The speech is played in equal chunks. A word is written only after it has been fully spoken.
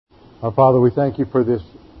Our Father, we thank you for this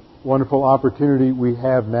wonderful opportunity we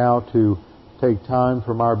have now to take time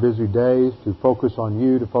from our busy days to focus on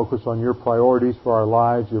you, to focus on your priorities for our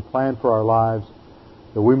lives, your plan for our lives,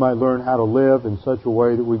 that we might learn how to live in such a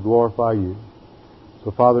way that we glorify you. So,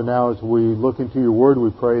 Father, now as we look into your word, we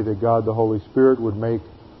pray that God, the Holy Spirit, would make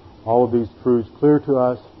all of these truths clear to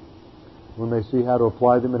us. We may see how to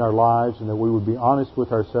apply them in our lives, and that we would be honest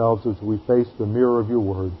with ourselves as we face the mirror of your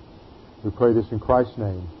word. We pray this in Christ's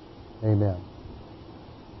name. Amen.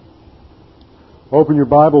 Open your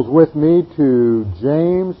Bibles with me to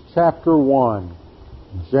James chapter 1.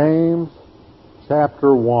 James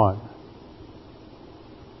chapter 1.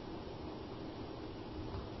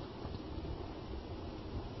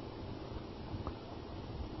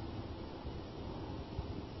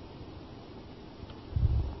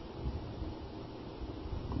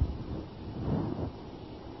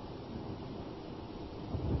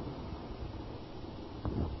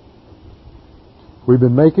 We've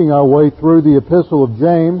been making our way through the epistle of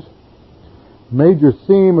James. Major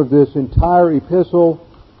theme of this entire epistle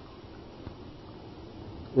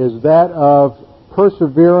is that of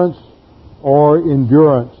perseverance or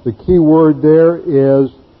endurance. The key word there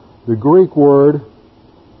is the Greek word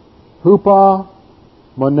hupomone.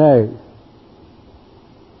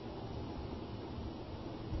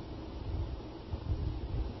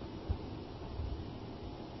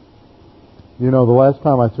 You know, the last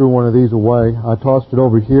time I threw one of these away, I tossed it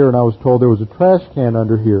over here and I was told there was a trash can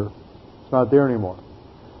under here. It's not there anymore.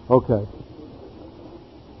 Okay.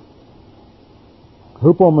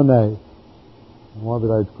 Hupomone. Why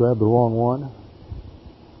did I grab the wrong one?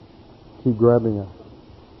 Keep grabbing it.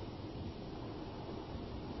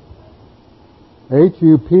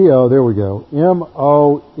 H-U-P-O, there we go.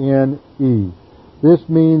 M-O-N-E. This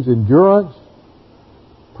means endurance,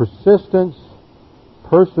 persistence,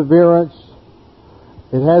 perseverance.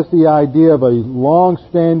 It has the idea of a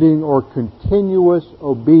long-standing or continuous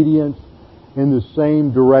obedience in the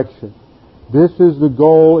same direction. This is the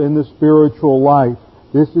goal in the spiritual life.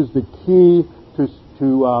 This is the key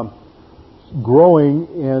to growing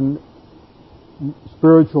in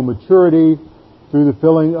spiritual maturity through the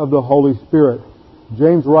filling of the Holy Spirit.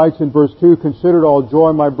 James writes in verse 2, "Consider it all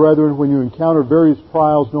joy, my brethren, when you encounter various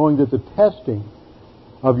trials, knowing that the testing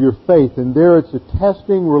of your faith," and there it's a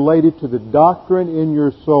testing related to the doctrine in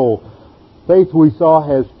your soul. Faith, we saw,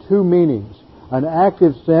 has two meanings. An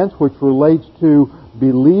active sense, which relates to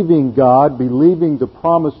believing God, believing the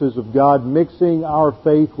promises of God, mixing our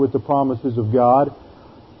faith with the promises of God.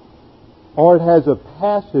 Or it has a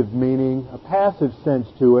passive meaning, a passive sense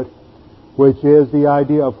to it, which is the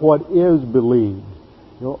idea of what is believed.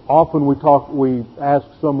 You know, often we ask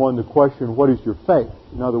someone the question, "What is your faith?"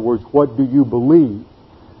 In other words, what do you believe?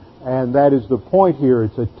 And that is the point here.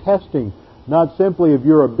 It's a testing, not simply of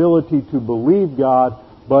your ability to believe God,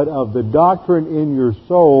 but of the doctrine in your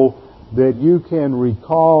soul that you can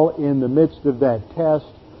recall in the midst of that test,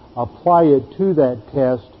 apply it to that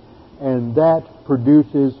test, and that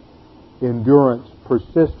produces endurance,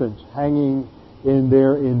 persistence, hanging in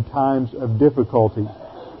there in times of difficulty.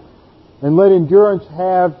 And let endurance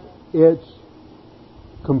have its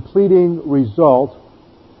completing result,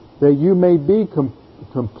 that you may be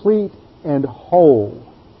complete and whole.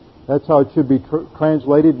 That's how it should be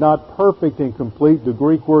translated, not perfect and complete. The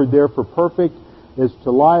Greek word there for perfect is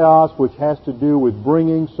teleios, which has to do with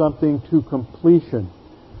bringing something to completion.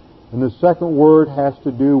 And the second word has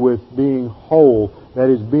to do with being whole. That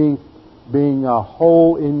is, being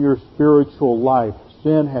whole in your spiritual life.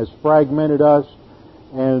 Sin has fragmented us,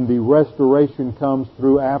 and the restoration comes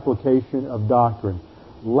through application of doctrine.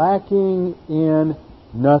 Lacking in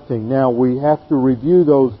nothing. Now, we have to review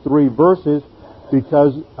those three verses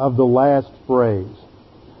because of the last phrase.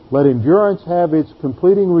 Let endurance have its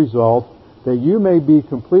completing result, that you may be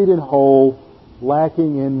complete and whole,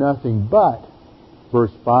 lacking in nothing. But,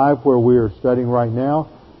 verse 5, where we are studying right now,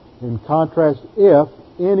 in contrast, if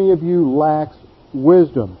any of you lacks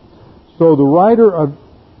wisdom. So the writer of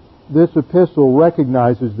this epistle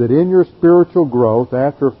recognizes that in your spiritual growth,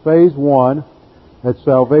 after phase 1, at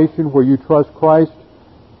salvation, where you trust Christ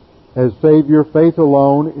as Savior, faith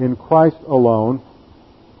alone, in Christ alone,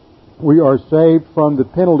 we are saved from the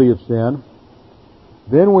penalty of sin.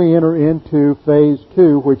 Then we enter into phase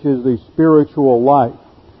 2, which is the spiritual life.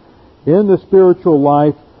 In the spiritual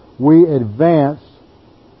life, we advance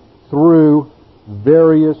through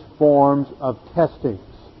various forms of testings.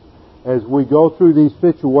 As we go through these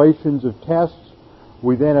situations of tests,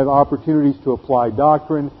 we then have opportunities to apply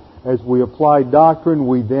doctrine. As we apply doctrine,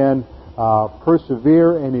 we then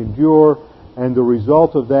persevere and endure, and the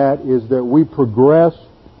result of that is that we progress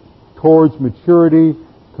towards maturity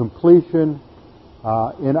completion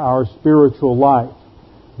in our spiritual life.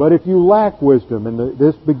 But if you lack wisdom, and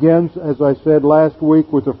this begins, as I said last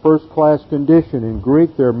week, with a first-class condition. In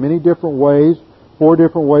Greek, there are many different ways, 4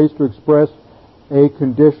 different ways to express a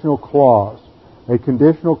conditional clause. A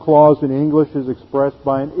conditional clause in English is expressed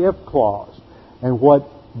by an if clause. And what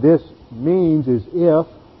this means is if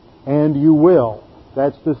and you will.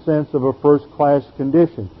 That's the sense of a first-class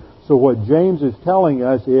condition. So what James is telling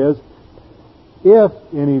us is, if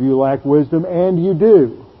any of you lack wisdom, and you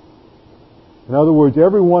do. In other words,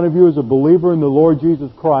 every one of you as a believer in the Lord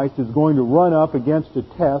Jesus Christ is going to run up against a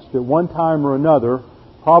test at one time or another,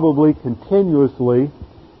 probably continuously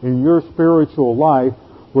in your spiritual life,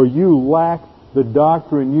 where you lack the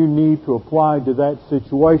doctrine you need to apply to that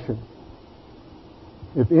situation.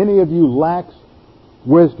 If any of you lacks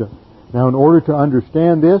wisdom. Now, in order to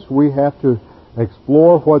understand this, we have to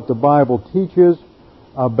explore what the Bible teaches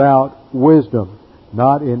about wisdom.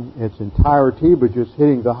 Not in its entirety, but just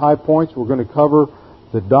hitting the high points. We're going to cover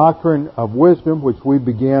the doctrine of wisdom, which we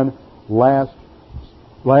began last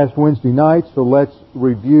Wednesday night. So let's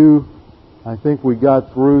review. I think we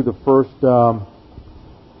got through the first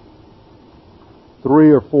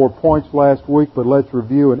 3 or 4 points last week, but let's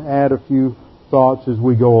review and add a few thoughts as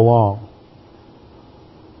we go along.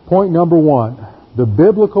 Point number 1. The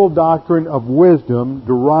biblical doctrine of wisdom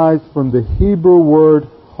derives from the Hebrew word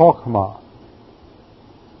chokhmah.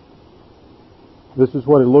 This is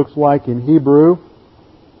what it looks like in Hebrew.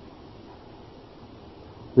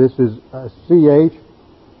 This is C-H-O-K-M-A-H.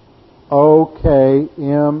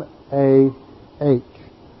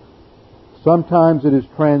 Sometimes it is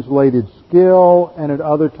translated skill, and at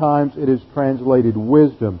other times it is translated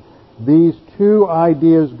wisdom. These two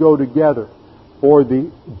ideas go together. For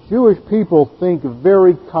the Jewish people think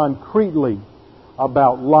very concretely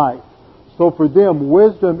about life. So for them,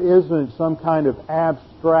 wisdom isn't some kind of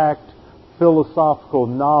abstract philosophical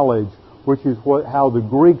knowledge, which is how the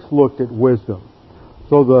Greeks looked at wisdom.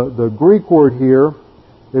 So the Greek word here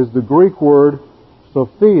is the Greek word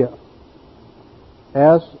Sophia.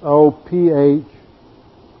 S-O-P-H-I-A.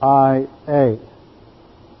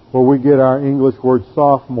 Where we get our English word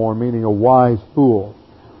sophomore, meaning a wise fool.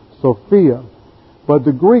 Sophia. But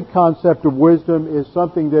the Greek concept of wisdom is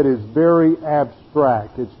something that is very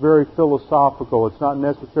abstract. It's very philosophical. It's not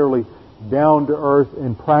necessarily down to earth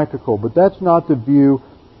and practical. But that's not the view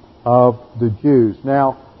of the Jews.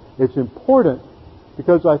 Now, it's important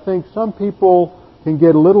because I think some people can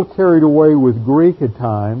get a little carried away with Greek at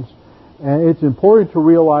times. And it's important to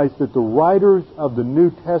realize that the writers of the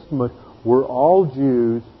New Testament were all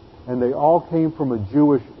Jews, and they all came from a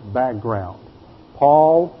Jewish background.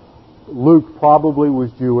 Paul, Luke probably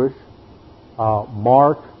was Jewish.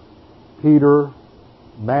 Mark, Peter,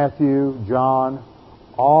 Matthew, John,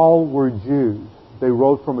 all were Jews. They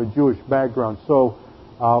wrote from a Jewish background. So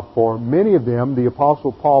for many of them, the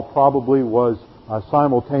Apostle Paul probably was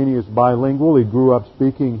simultaneous bilingual. He grew up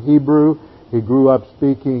speaking Hebrew. He grew up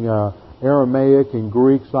speaking Aramaic and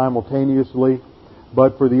Greek simultaneously.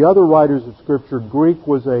 But for the other writers of Scripture, Greek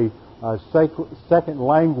was a second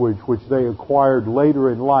language which they acquired later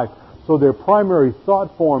in life. So their primary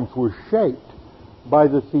thought forms were shaped by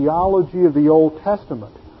the theology of the Old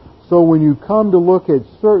Testament. So when you come to look at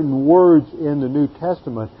certain words in the New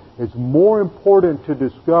Testament, it's more important to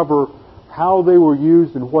discover how they were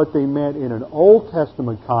used and what they meant in an Old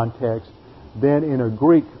Testament context than in a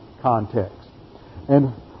Greek context.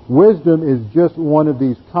 And wisdom is just one of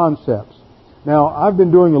these concepts. Now, I've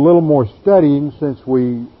been doing a little more studying since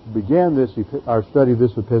we began our study of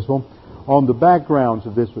this epistle on the backgrounds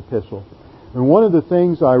of this epistle. And one of the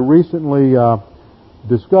things I recently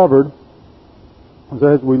discovered is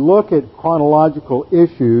as we look at chronological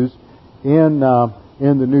issues in the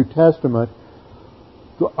New Testament,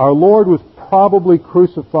 our Lord was probably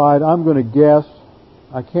crucified, I'm going to guess,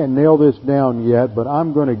 I can't nail this down yet, but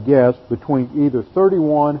I'm going to guess between either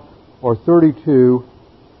 31 or 32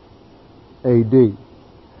 A.D.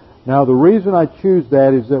 Now, the reason I choose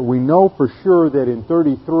that is that we know for sure that in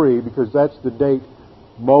 33, because that's the date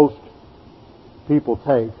most people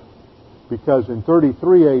take, because in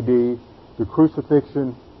 33 A.D., the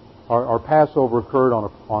crucifixion, or Passover occurred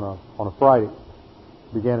on a Friday.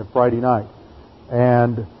 It began at Friday night.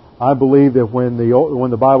 And I believe that when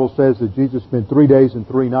the Bible says that Jesus spent 3 days and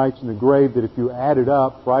 3 nights in the grave, that if you add it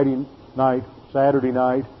up, Friday night, Saturday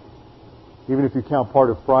night, even if you count part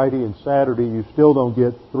of Friday and Saturday, you still don't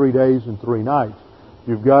get 3 days and 3 nights.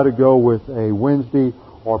 You've got to go with a Wednesday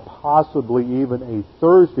or possibly even a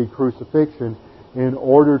Thursday crucifixion in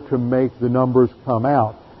order to make the numbers come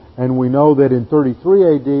out. And we know that in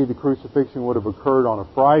 33 A.D., the crucifixion would have occurred on a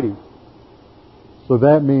Friday. So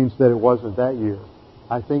that means that it wasn't that year.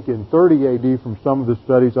 I think in 30 AD, from some of the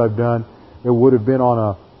studies I've done, it would have been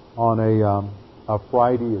on a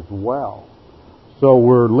Friday as well. So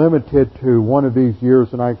we're limited to one of these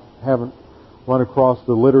years, and I haven't run across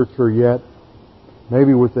the literature yet.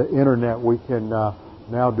 Maybe with the internet we can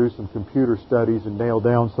now do some computer studies and nail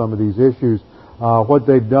down some of these issues. What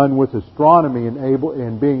they've done with astronomy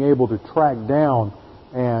and being able to track down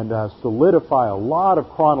and solidify a lot of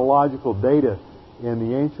chronological data in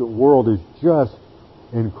the ancient world is just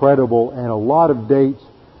incredible, and a lot of dates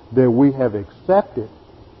that we have accepted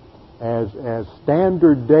as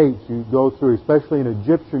standard dates you go through, especially in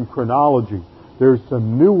Egyptian chronology. There's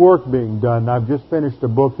some new work being done. I've just finished a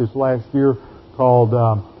book this last year called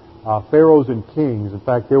Pharaohs and Kings. In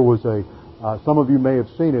fact, there was some of you may have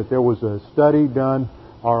seen it, there was a study done,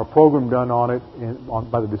 or a program done on it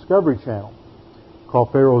by the Discovery Channel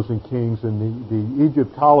called Pharaohs and Kings, and the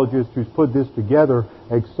Egyptologist who's put this together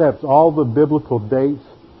accepts all the biblical dates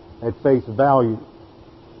at face value,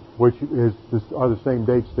 which are the same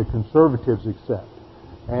dates that conservatives accept.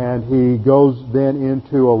 And he goes then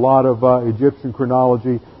into a lot of Egyptian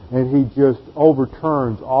chronology, and he just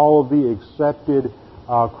overturns all of the accepted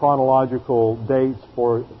chronological dates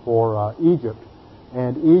for Egypt.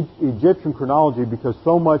 And Egyptian chronology, because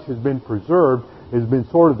so much has been preserved, has been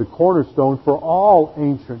sort of the cornerstone for all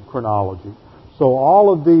ancient chronology. So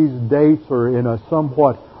all of these dates are in a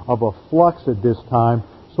somewhat of a flux at this time,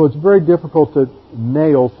 so it's very difficult to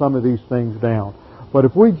nail some of these things down. But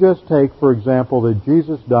if we just take, for example, that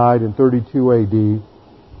Jesus died in 32 AD,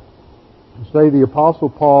 say the Apostle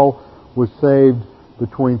Paul was saved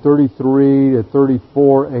between 33 to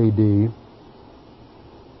 34 AD,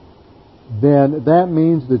 then that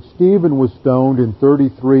means that Stephen was stoned in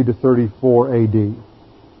 33 to 34 AD.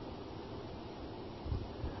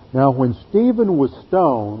 Now, when Stephen was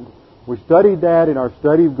stoned, we studied that in our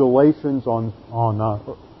study of Galatians on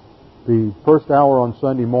the first hour on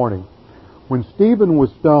Sunday morning. When Stephen was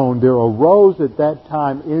stoned, there arose at that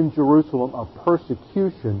time in Jerusalem a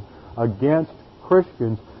persecution against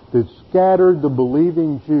Christians that scattered the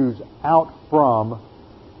believing Jews out from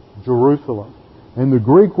Jerusalem. And the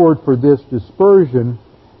Greek word for this dispersion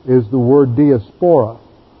is the word diaspora.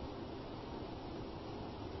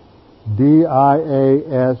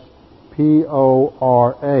 D-I-A-S-P-O-R-A.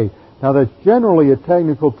 Now that's generally a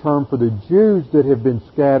technical term for the Jews that have been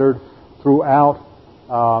scattered throughout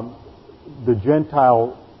the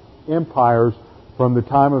Gentile empires from the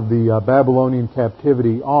time of the Babylonian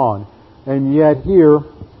captivity on. And yet here,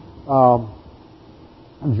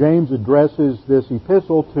 James addresses this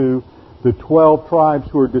epistle to the 12 tribes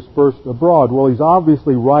who are dispersed abroad. Well, he's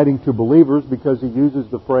obviously writing to believers because he uses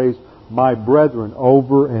the phrase, my brethren,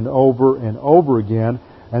 over and over and over again,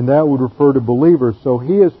 and that would refer to believers. So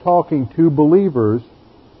he is talking to believers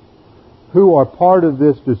who are part of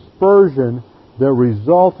this dispersion that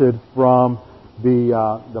resulted from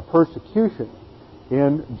the persecution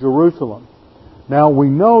in Jerusalem. Now, we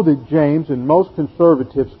know that James, and most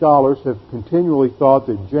conservative scholars have continually thought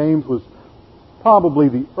that James was probably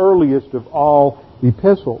the earliest of all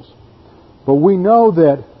epistles. But we know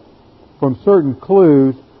that from certain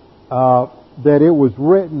clues that it was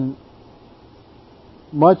written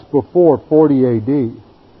much before 40 AD.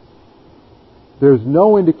 There's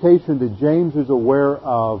no indication that James is aware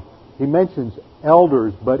of, he mentions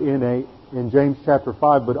elders but in James chapter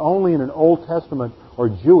 5, but only in an Old Testament or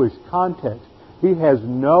Jewish context. He has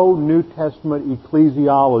no New Testament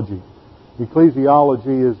ecclesiology.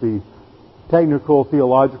 Ecclesiology is the technical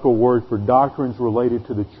theological word for doctrines related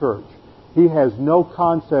to the church. He has no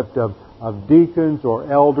concept of deacons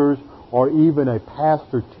or elders or even a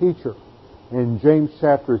pastor teacher. In James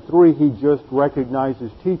chapter 3, he just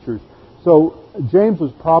recognizes teachers. So James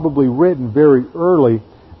was probably written very early,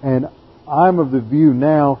 and I'm of the view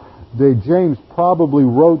now that James probably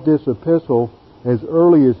wrote this epistle as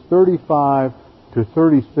early as 35 to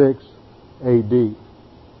 36 AD.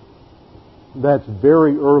 That's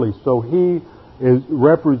very early. So he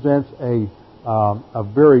represents a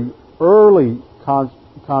very early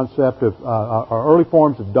concept of early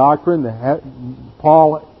forms of doctrine.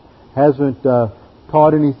 Paul hasn't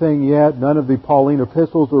taught anything yet. None of the Pauline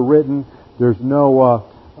epistles are written. There's none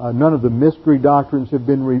of the mystery doctrines have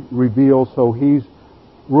been revealed. So he's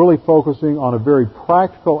really focusing on a very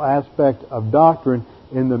practical aspect of doctrine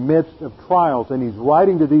in the midst of trials. And he's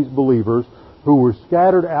writing to these believers who were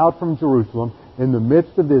scattered out from Jerusalem in the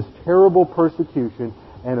midst of this terrible persecution,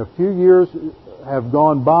 and a few years have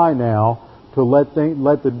gone by now to let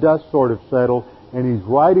the dust sort of settle, and he's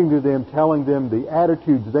writing to them, telling them the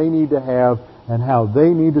attitudes they need to have and how they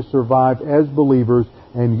need to survive as believers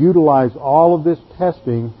and utilize all of this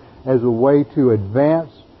testing as a way to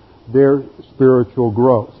advance their spiritual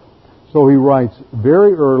growth. So he writes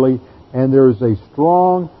very early, and there is a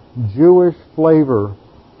strong Jewish flavor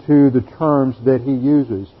to the terms that he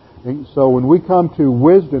uses. And so when we come to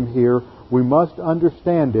wisdom here, we must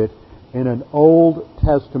understand it in an Old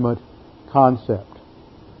Testament concept.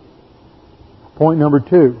 Point number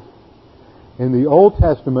 2. In the Old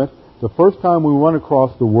Testament, the first time we run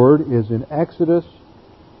across the word is in Exodus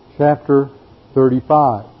chapter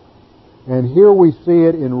 35. And here we see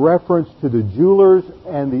it in reference to the jewelers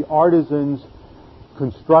and the artisans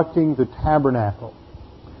constructing the tabernacle.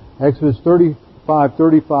 Exodus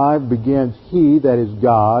 35:35 begins, He, that is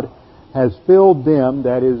God, has filled them,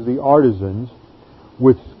 that is the artisans,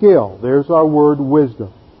 with skill. There's our word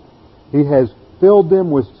wisdom. He has filled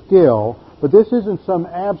them with skill, but this isn't some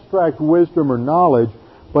abstract wisdom or knowledge,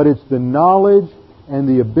 but it's the knowledge and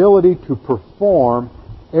the ability to perform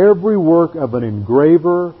every work of an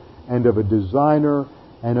engraver and of a designer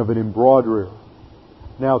and of an embroiderer.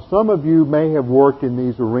 Now, some of you may have worked in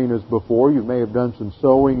these arenas before. You may have done some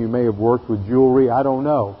sewing. You may have worked with jewelry. I don't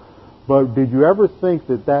know. But did you ever think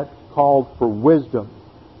that that called for wisdom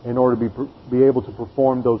in order to be able to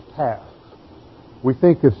perform those tasks? We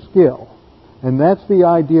think of skill. And that's the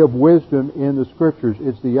idea of wisdom in the Scriptures.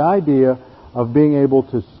 It's the idea of being able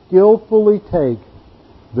to skillfully take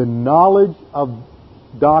the knowledge of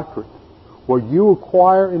doctrine, what you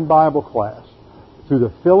acquire in Bible class, through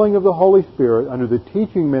the filling of the Holy Spirit, under the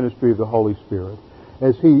teaching ministry of the Holy Spirit,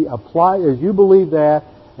 as you believe that,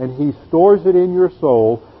 and He stores it in your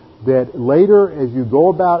soul, that later, as you go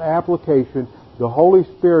about application, the Holy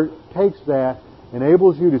Spirit takes that,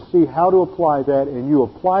 enables you to see how to apply that, and you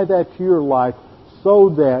apply that to your life so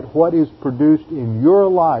that what is produced in your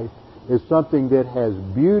life is something that has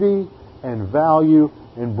beauty and value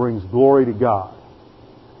and brings glory to God.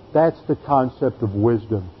 That's the concept of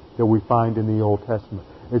wisdom that we find in the Old Testament.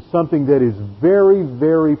 It's something that is very,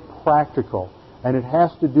 very practical, and it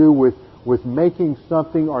has to do with making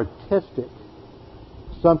something artistic,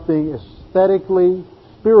 something aesthetically,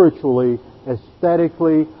 spiritually,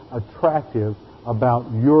 aesthetically attractive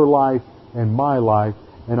about your life and my life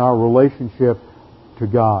and our relationship to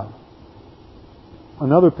God.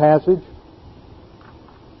 Another passage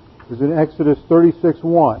is in Exodus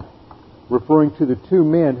 36:1, referring to the two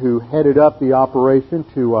men who headed up the operation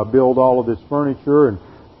to build all of this furniture and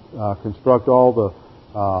construct all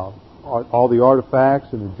the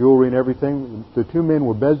artifacts and the jewelry and everything. The two men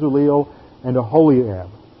were Bezaleel and Aholiab.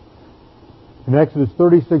 In Exodus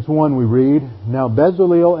 36:1 we read, Now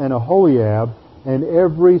Bezaleel and Aholiab and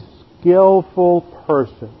every skillful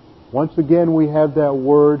person. Once again we have that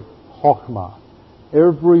word, chokhmah.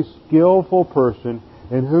 Every skillful person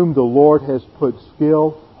in whom the Lord has put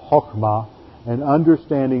skill, chokhmah, and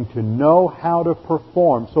understanding to know how to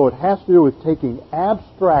perform. So it has to do with taking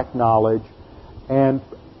abstract knowledge and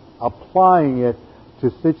applying it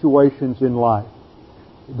to situations in life.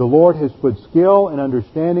 The Lord has put skill and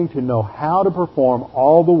understanding to know how to perform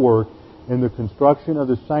all the work in the construction of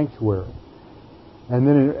the sanctuary. And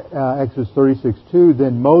then in Exodus 36:2,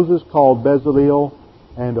 Then Moses called Bezaleel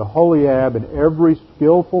and Aholiab and every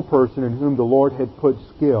skillful person in whom the Lord had put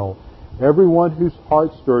skill, everyone whose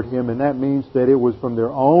heart stirred him, and that means that it was from their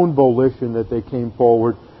own volition that they came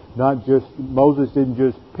forward, not just, Moses didn't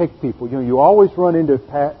just pick people. You know, you always run into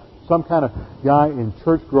some kind of guy in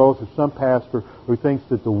church growth or some pastor who thinks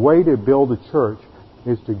that the way to build a church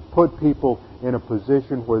is to put people in a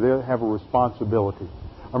position where they have a responsibility.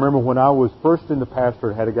 I remember when I was first in the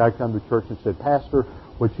pastorate, I had a guy come to church and said, Pastor,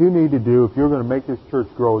 what you need to do if you're going to make this church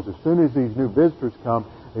grow is as soon as these new visitors come,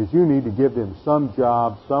 is you need to give them some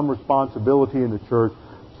job, some responsibility in the church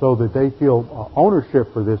so that they feel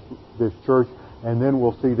ownership for this church, and then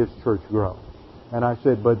we'll see this church grow. And I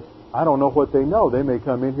said, but I don't know what they know. They may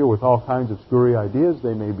come in here with all kinds of screwy ideas.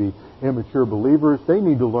 They may be immature believers. They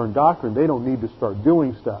need to learn doctrine. They don't need to start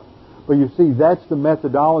doing stuff. But you see, that's the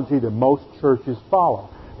methodology that most churches follow,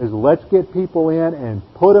 is let's get people in and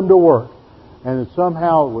put them to work. And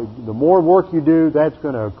somehow, the more work you do, that's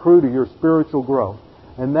going to accrue to your spiritual growth.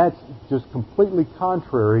 And that's just completely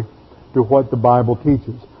contrary to what the Bible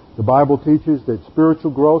teaches. The Bible teaches that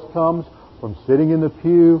spiritual growth comes from sitting in the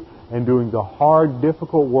pew and doing the hard,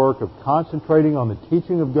 difficult work of concentrating on the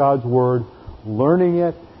teaching of God's Word, learning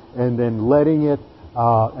it, and then letting it,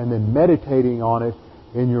 and then meditating on it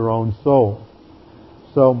in your own soul.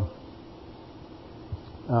 So,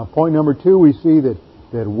 point number 2, we see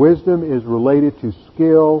that wisdom is related to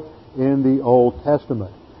skill in the Old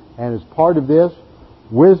Testament. And as part of this,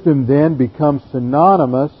 wisdom then becomes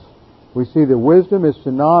synonymous we see that wisdom is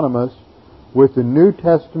synonymous with the New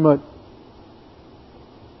Testament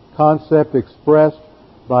concept expressed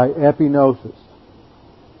by epignosis.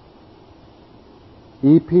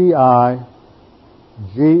 E-P-I-G-N-O-S-I-S.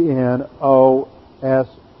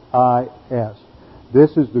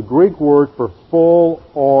 This is the Greek word for full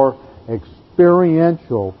or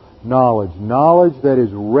experiential knowledge. Knowledge that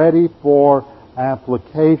is ready for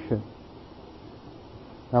application.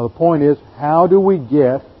 Now the point is, how do we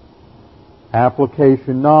get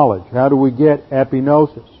application knowledge? How do we get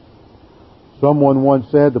epignosis? Someone once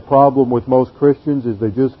said the problem with most Christians is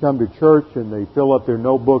they just come to church and they fill up their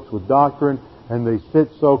notebooks with doctrine and they sit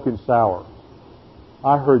soaking sour.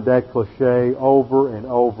 I heard that cliche over and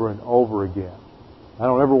over and over again. I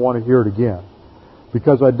don't ever want to hear it again.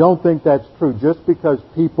 Because I don't think that's true. Just because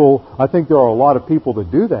I think there are a lot of people that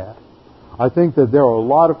do that. I think that there are a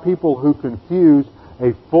lot of people who confuse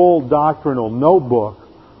a full doctrinal notebook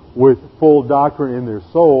with full doctrine in their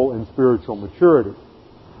soul and spiritual maturity.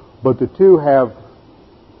 But the two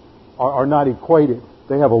are not equated.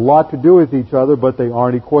 They have a lot to do with each other, but they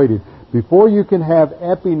aren't equated. Before you can have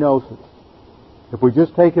epignosis, if we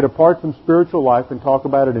just take it apart from spiritual life and talk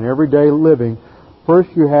about it in everyday living,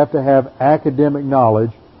 first you have to have academic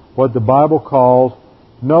knowledge, what the Bible calls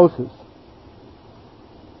gnosis.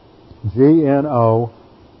 G-N-O-O-S-I-S.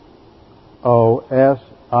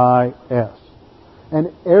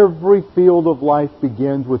 And every field of life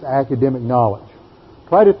begins with academic knowledge.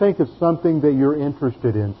 Try to think of something that you're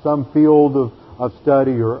interested in, some field of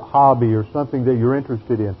study or hobby or something that you're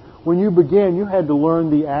interested in. When you began, you had to learn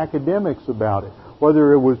the academics about it,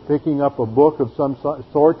 whether it was picking up a book of some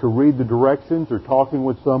sort to read the directions or talking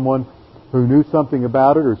with someone who knew something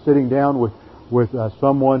about it or sitting down with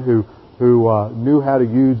someone who knew how to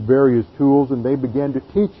use various tools, and they began to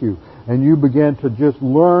teach you. And you began to just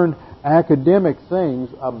learn academic things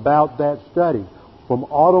about that study, from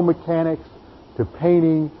auto mechanics to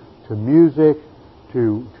painting to music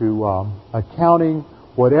to accounting,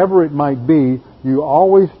 whatever it might be. You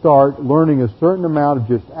always start learning a certain amount of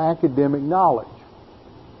just academic knowledge.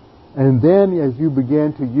 And then as you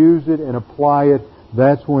begin to use it and apply it,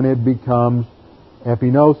 that's when it becomes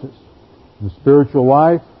epignosis. In spiritual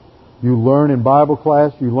life, you learn in Bible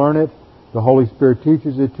class, you learn it, the Holy Spirit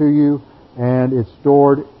teaches it to you, and it's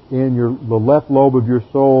stored in the left lobe of your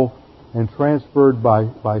soul and transferred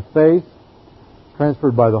by faith,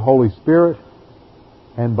 transferred by the Holy Spirit,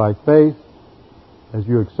 and by faith. As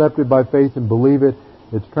you accept it by faith and believe it,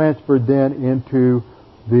 it's transferred then into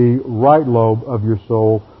the right lobe of your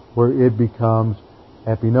soul where it becomes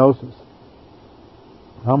epignosis.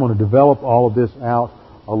 I'm going to develop all of this out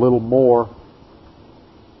a little more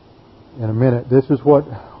in a minute. This is what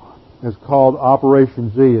is called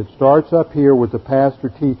Operation Z. It starts up here with the pastor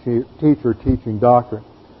teacher teaching doctrine.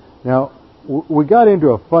 Now, we got into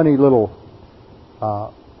a funny little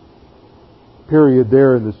period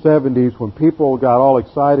there in the 70s when people got all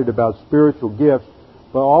excited about spiritual gifts,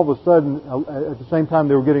 but all of a sudden, at the same time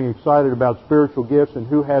they were getting excited about spiritual gifts and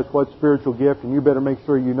who has what spiritual gift, and you better make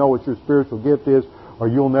sure you know what your spiritual gift is or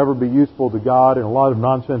you'll never be useful to God, and a lot of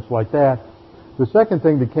nonsense like that. The second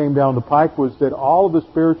thing that came down the pike was that all of the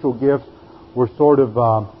spiritual gifts were sort of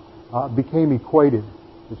became equated.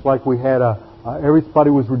 It's like we had everybody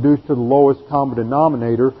was reduced to the lowest common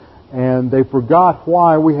denominator, and they forgot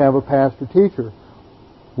why we have a pastor-teacher.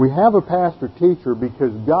 We have a pastor-teacher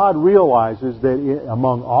because God realizes that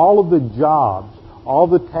among all of the jobs, all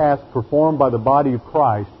the tasks performed by the body of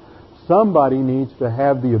Christ, somebody needs to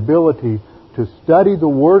have the ability to study the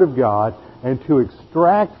Word of God and to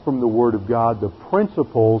extract from the Word of God the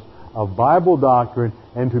principles of Bible doctrine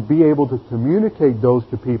and to be able to communicate those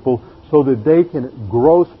to people so that they can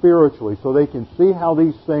grow spiritually, so they can see how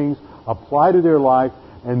these things apply to their life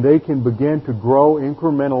and they can begin to grow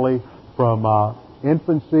incrementally from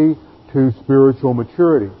infancy to spiritual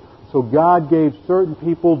maturity. So God gave certain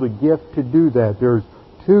people the gift to do that. There's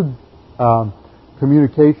two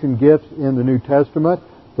communication gifts in the New Testament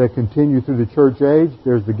that continue through the church age.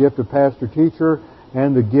 There's the gift of pastor-teacher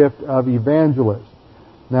and the gift of evangelist.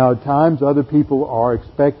 Now, at times, other people are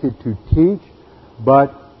expected to teach,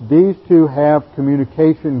 but these two have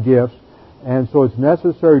communication gifts, and so it's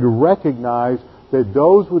necessary to recognize that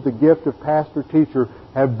those with the gift of pastor-teacher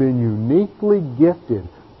have been uniquely gifted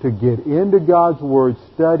to get into God's Word,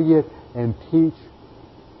 study it, and teach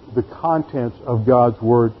the contents of God's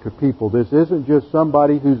Word to people. This isn't just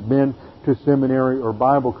somebody who's been to seminary or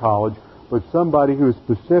Bible college, but somebody who is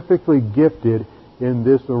specifically gifted in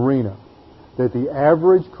this arena. That the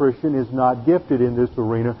average Christian is not gifted in this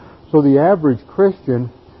arena, so the average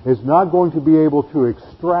Christian is not going to be able to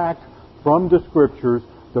extract from the Scriptures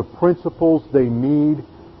the principles they need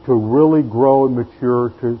to really grow and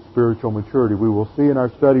mature to spiritual maturity. We will see in our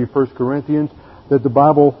study of 1 Corinthians that the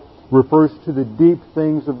Bible refers to the deep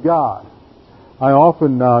things of God. I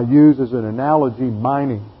often use as an analogy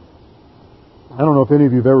mining. I don't know if any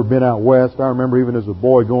of you have ever been out west. I remember even as a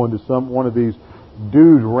boy going to one of these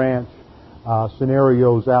dude ranch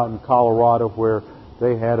scenarios out in Colorado where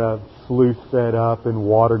they had a sluice set up and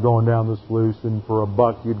water going down the sluice, and for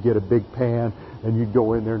 $1 you'd get a big pan and you'd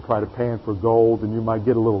go in there and try to pan for gold, and you might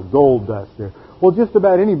get a little gold dust there. Well, just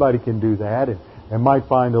about anybody can do that, and might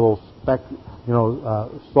find a little speck,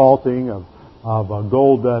 salting of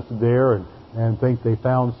gold dust there, and think they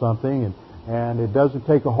found something, and it doesn't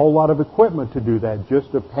take a whole lot of equipment to do that.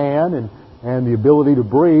 Just a pan and the ability to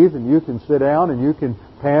breathe, and you can sit down and you can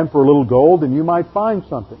pan for a little gold, and you might find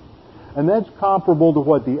something. And that's comparable to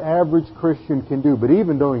what the average Christian can do. But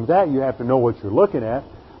even doing that, you have to know what you're looking at.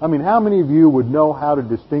 I mean, how many of you would know how to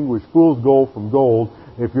distinguish fool's gold from gold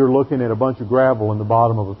if you're looking at a bunch of gravel in the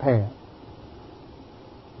bottom of a pan?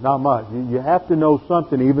 Not much. You have to know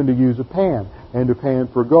something even to use a pan and to pan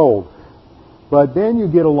for gold. But then you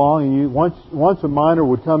get along, and once a miner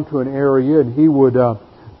would come to an area and he would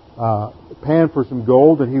pan for some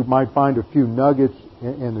gold, and he might find a few nuggets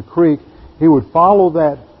in the creek. He would follow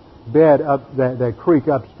that bed up that creek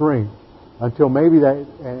upstream until maybe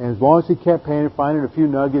and as long as he kept panning, finding a few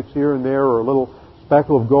nuggets here and there or a little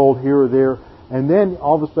speckle of gold here or there, and then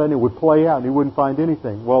all of a sudden it would play out and he wouldn't find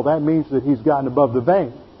anything. Well, that means that he's gotten above the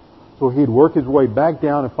vein. So he'd work his way back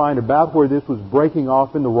down and find about where this was breaking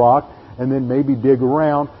off in the rock, and then maybe dig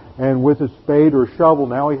around, and with a spade or a shovel,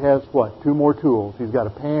 now he has what? 2 more tools. He's got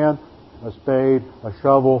a pan, a spade, a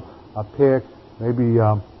shovel, a pick, maybe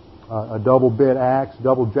a double bit axe,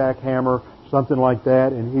 double jackhammer, something like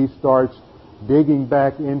that, and he starts digging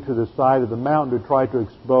back into the side of the mountain to try to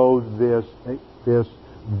expose this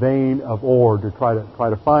vein of ore, to try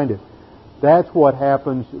to find it. That's what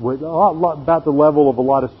happens with about the level of a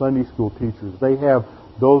lot of Sunday school teachers. They have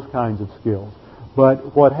those kinds of skills.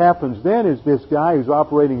 But what happens then is this guy who's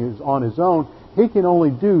operating on his own, he can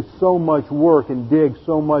only do so much work and dig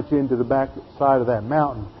so much into the back side of that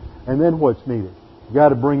mountain. And then what's needed? You've got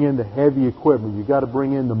to bring in the heavy equipment. You've got to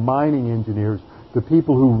bring in the mining engineers, the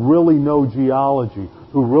people who really know geology,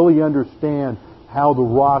 who really understand how the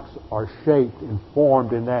rocks are shaped and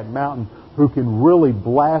formed in that mountain, who can really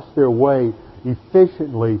blast their way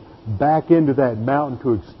efficiently back into that mountain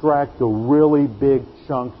to extract the really big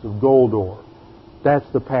chunks of gold ore. That's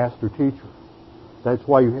the pastor-teacher. That's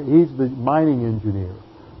why he's the mining engineer.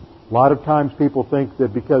 A lot of times people think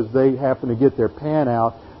that because they happen to get their pan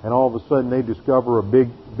out and all of a sudden they discover a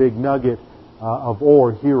big nugget of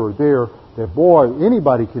ore here or there, that, boy,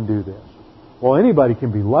 anybody can do this. Well, anybody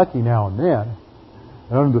can be lucky now and then.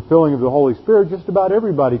 And under the filling of the Holy Spirit, just about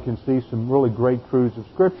everybody can see some really great truths of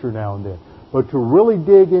Scripture now and then. But to really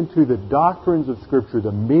dig into the doctrines of Scripture,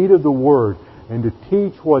 the meat of the Word, and to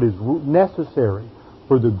teach what is necessary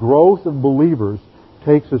for the growth of believers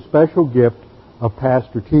takes a special gift of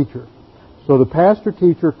pastor-teacher. So the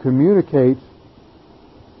pastor-teacher communicates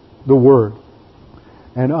the Word.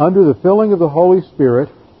 And under the filling of the Holy Spirit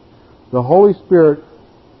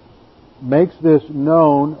makes this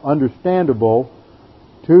known, understandable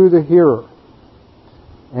to the hearer.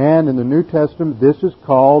 And in the New Testament, this is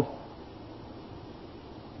called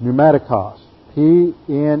pneumatikos.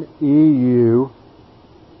 Pneumatikos.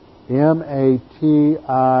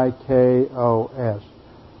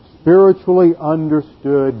 Spiritually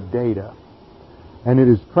understood data. And it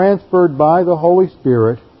is transferred by the Holy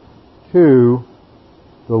Spirit to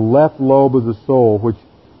the left lobe of the soul, which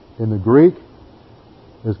in the Greek,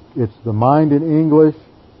 it's the mind in English,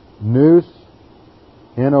 nous,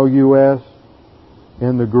 N-O-U-S,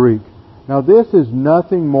 in the Greek. Now this is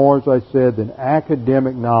nothing more, as I said, than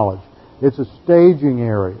academic knowledge. It's a staging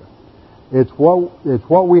area. It's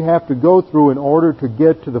what we have to go through in order to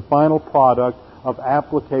get to the final product of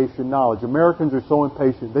application knowledge. Americans are so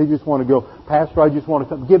impatient. They just want to go, Pastor, I just want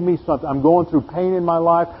to come. Give me something. I'm going through pain in my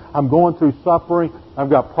life. I'm going through suffering. I've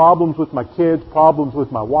got problems with my kids, problems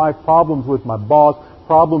with my wife, problems with my boss,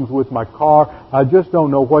 problems with my car. I just don't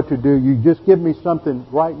know what to do. You just give me something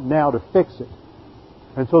right now to fix it.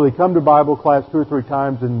 And so they come to Bible class 2 or 3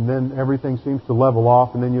 times, and then everything seems to level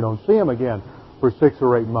off, and then you don't see them again for 6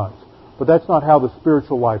 or 8 months. But that's not how the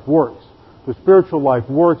spiritual life works. The spiritual life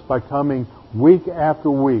works by coming week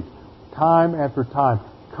after week, time after time,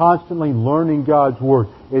 constantly learning God's Word.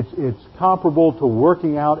 It's comparable to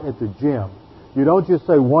working out at the gym. You don't just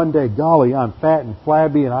say one day, golly, I'm fat and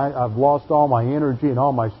flabby and I've lost all my energy and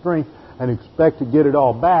all my strength and expect to get it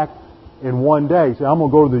all back. in one day. Say, I'm going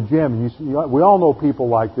to go to the gym. And we all know people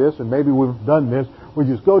like this, and maybe we've done this. We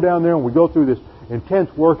just go down there and we go through this intense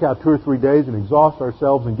workout 2 or 3 days and exhaust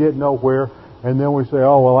ourselves and get nowhere. And then we say,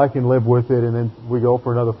 oh, well, I can live with it. And then we go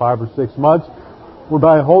for another 5 or 6 months. We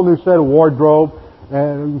buy a whole new set of wardrobe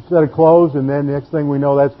and a set of clothes. And then the next thing we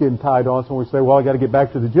know, that's getting tied on. So we say, well, I got to get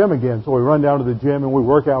back to the gym again. So we run down to the gym and we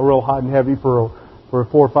work out real hot and heavy for 4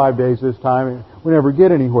 or 5 days this time. And we never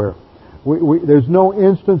get anywhere. There's no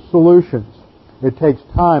instant solutions. It takes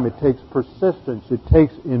time. It takes persistence. It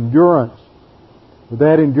takes endurance. With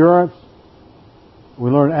that endurance,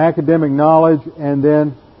 we learn academic knowledge, and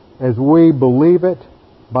then as we believe it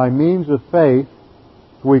by means of faith,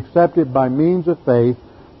 we accept it by means of faith,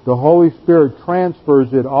 the Holy Spirit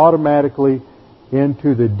transfers it automatically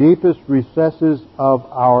into the deepest recesses of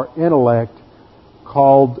our intellect,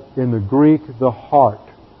 called in the Greek the heart,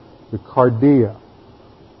 the cardia.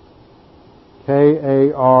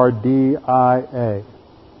 K-A-R-D-I-A.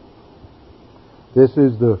 This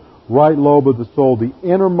is the right lobe of the soul, the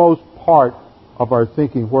innermost part of our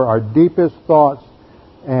thinking, where our deepest thoughts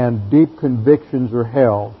and deep convictions are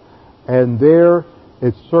held. And there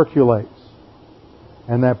it circulates.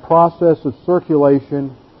 And that process of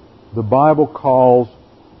circulation, the Bible calls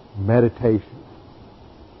meditation.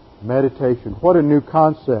 Meditation. What a new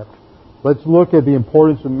concept. Let's look at the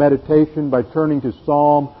importance of meditation by turning to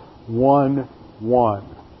Psalm 1:1.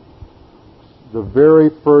 The very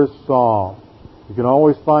first Psalm. You can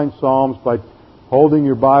always find Psalms by holding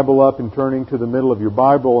your Bible up and turning to the middle of your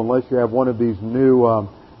Bible, unless you have one of these new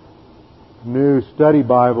study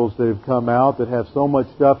Bibles that have come out that have so much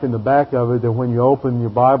stuff in the back of it that when you open your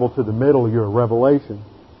Bible to the middle, you're at Revelation.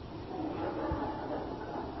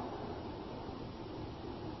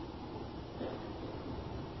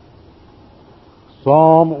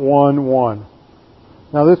 Psalm 1:1.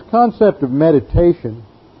 Now, this concept of meditation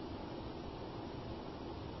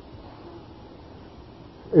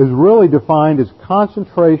is really defined as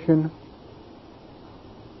concentration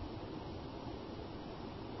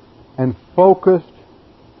and focused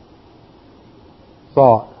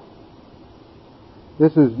thought.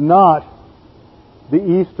 This is not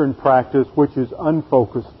the Eastern practice, which is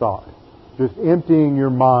unfocused thought. Just emptying your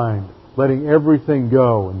mind, letting everything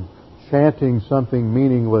go, and chanting something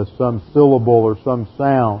meaningless, some syllable or some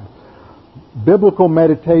sound. Biblical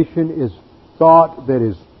meditation is thought that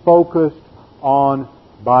is focused on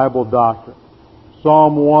Bible doctrine.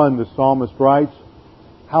 Psalm 1, the psalmist writes,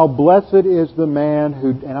 how blessed is the man who...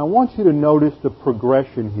 And I want you to notice the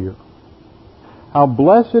progression here. How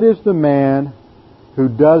blessed is the man who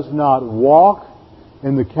does not walk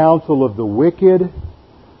in the counsel of the wicked,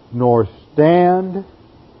 nor stand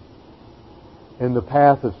in the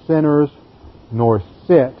path of sinners, nor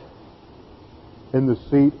sit in the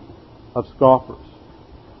seat of scoffers.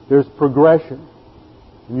 There's progression.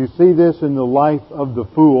 And you see this in the life of the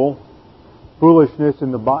fool. Foolishness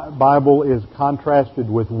in the Bible is contrasted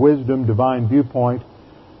with wisdom, divine viewpoint.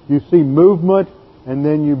 You see movement, and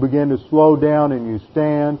then you begin to slow down and you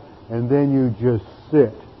stand, and then you just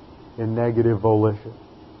sit in negative volition.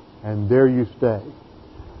 And there you stay.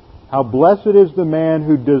 How blessed is the man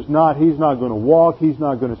who does not, he's not going to walk, he's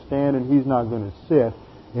not going to stand, and he's not going to sit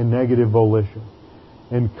in negative volition.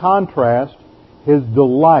 In contrast, his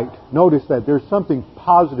delight. Notice that there's something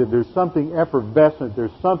positive, there's something effervescent,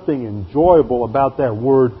 there's something enjoyable about that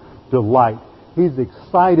word delight. He's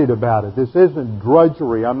excited about it. This isn't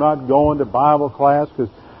drudgery. I'm not going to Bible class because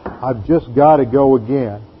I've just got to go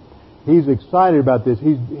again. He's excited about this.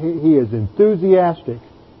 He is enthusiastic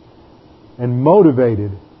and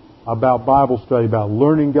motivated about Bible study, about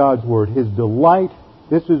learning God's Word. His delight,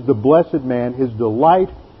 this is the blessed man, his delight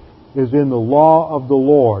is in the law of the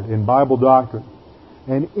Lord, in Bible doctrine.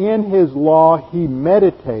 And in his law he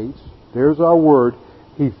meditates, there's our word,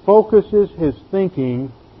 he focuses his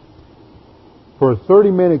thinking for a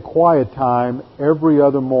 30-minute quiet time every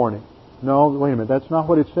other morning. No, wait a minute, that's not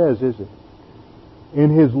what it says, is it? In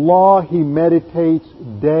his law he meditates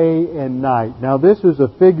day and night. Now this is a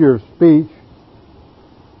figure of speech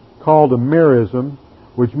called a merism,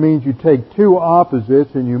 which means you take two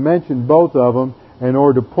opposites and you mention both of them in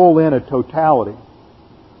order to pull in a totality.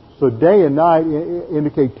 So day and night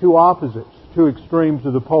indicate two opposites, two extremes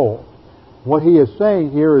of the pole. What he is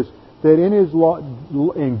saying here is that in his law,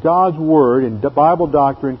 in God's Word, in Bible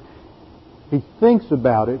doctrine, he thinks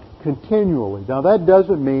about it continually. Now that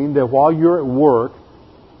doesn't mean that while you're at work,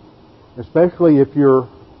 especially if you're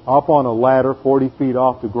up on a ladder 40 feet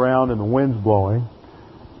off the ground and the wind's blowing,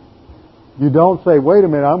 you don't say, wait a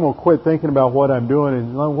minute, I'm going to quit thinking about what I'm doing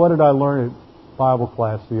and what did I learn at Bible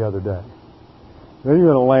class the other day. Then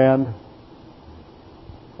you're going to land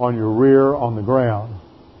on your rear on the ground.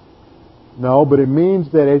 No, but it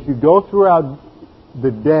means that as you go throughout the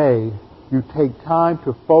day, you take time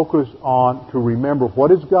to focus on, to remember, what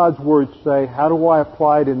does God's Word say? How do I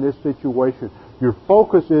apply it in this situation? Your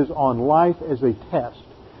focus is on life as a test,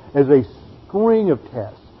 as a string of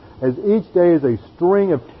tests, as each day is a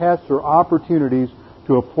string of tests or opportunities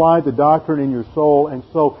to apply the doctrine in your soul, and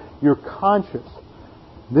so you're conscious.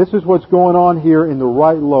 This is what's going on here in the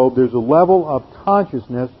right lobe. There's a level of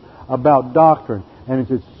consciousness about doctrine, and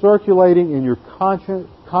it's circulating in your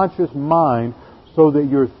conscious mind so that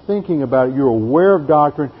you're thinking about it. You're aware of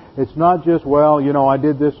doctrine. It's not just, well, I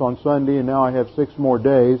did this on Sunday and now I have 6 more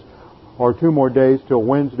days or 2 more days till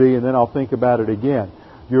Wednesday and then I'll think about it again.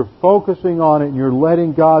 You're focusing on it and you're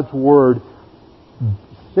letting God's Word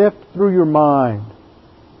sift through your mind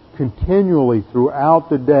continually throughout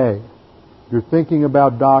the day. You're thinking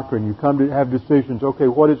about doctrine. You come to have decisions. Okay,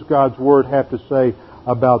 what does God's Word have to say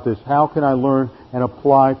about this? How can I learn and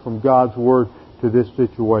apply from God's Word to this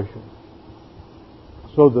situation?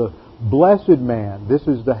 So the blessed man, this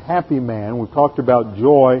is the happy man. We talked about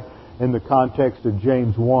joy in the context of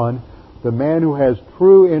James 1. The man who has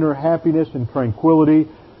true inner happiness and tranquility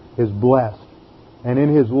is blessed. And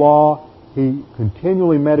in his law, he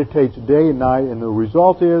continually meditates day and night, and the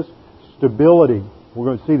result is stability. We're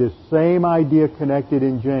going to see the same idea connected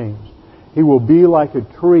in James. He will be like a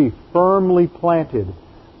tree firmly planted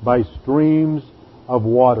by streams of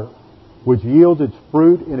water, which yields its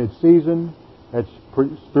fruit in its season, its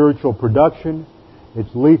spiritual production. Its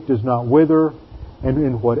leaf does not wither, and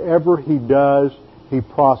in whatever he does, he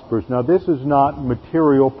prospers. Now, this is not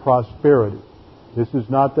material prosperity. This is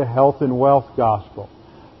not the health and wealth gospel.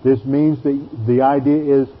 This means that the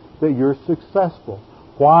idea is that you're successful.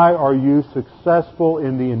 Why are you successful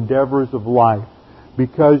in the endeavors of life?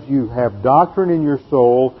 Because you have doctrine in your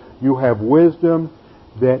soul, you have wisdom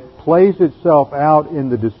that plays itself out in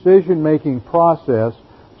the decision-making process,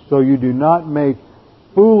 so you do not make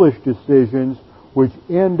foolish decisions which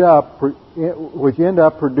end up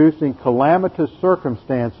producing calamitous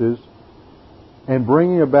circumstances and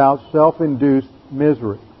bringing about self-induced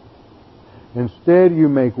misery. Instead, you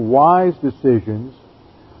make wise decisions.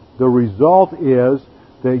 The result is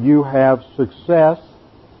that you have success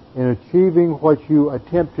in achieving what you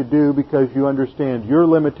attempt to do because you understand your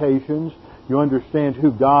limitations, you understand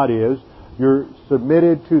who God is, you're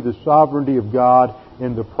submitted to the sovereignty of God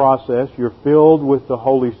in the process, you're filled with the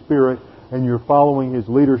Holy Spirit, and you're following His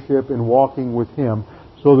leadership and walking with Him.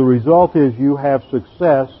 So the result is you have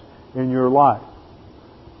success in your life.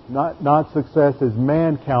 Not success as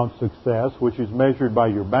man counts success, which is measured by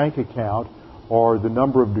your bank account or the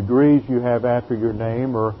number of degrees you have after your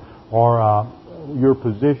name or your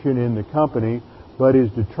position in the company, but is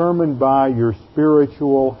determined by your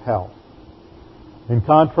spiritual health. In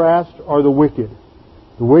contrast are the wicked.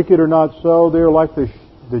 The wicked are not so. They're like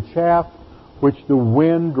the chaff which the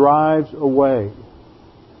wind drives away.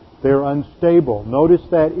 They're unstable. Notice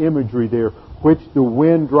that imagery there, which the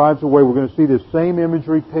wind drives away. We're going to see the same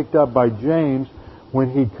imagery picked up by James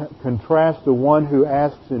when he contrasts the one who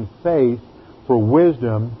asks in faith for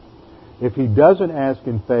wisdom. If he doesn't ask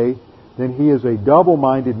in faith, then he is a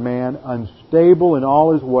double-minded man, unstable in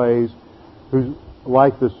all his ways, who's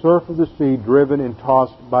like the surf of the sea, driven and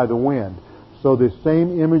tossed by the wind. So this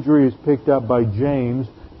same imagery is picked up by James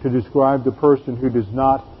to describe the person who does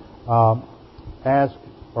not ask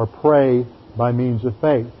or pray by means of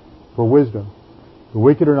faith for wisdom. The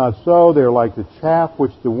wicked are not so. They are like the chaff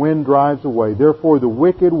which the wind drives away. Therefore the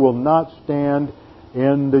wicked will not stand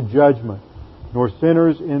in the judgment, nor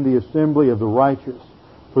sinners in the assembly of the righteous.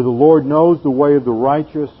 For the Lord knows the way of the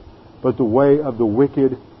righteous, but the way of the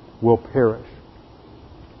wicked will perish.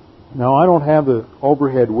 Now, I don't have the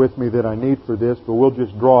overhead with me that I need for this, but we'll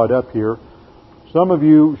just draw it up here. Some of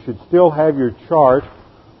you should still have your chart,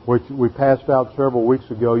 which we passed out several weeks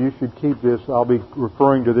ago. You should keep this. I'll be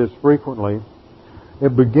referring to this frequently.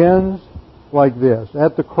 It begins like this.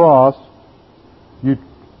 At the cross, you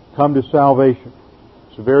come to salvation.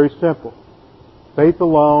 It's very simple. Faith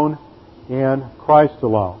alone in Christ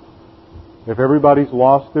alone. If everybody's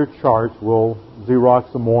lost their charts, we'll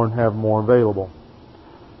Xerox them more and have more available.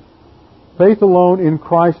 Faith alone in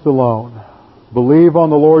Christ alone. Believe on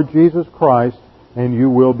the Lord Jesus Christ and you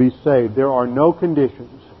will be saved. There are no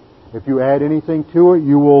conditions. If you add anything to it,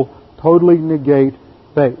 you will totally negate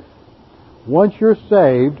faith. Once you're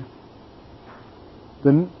saved,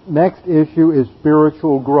 the next issue is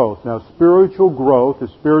spiritual growth. Now, spiritual growth, the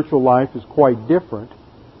spiritual life, is quite different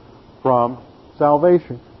from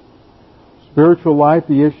salvation. Spiritual life,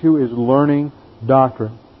 the issue is learning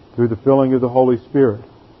doctrine through the filling of the Holy Spirit.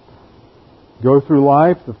 go through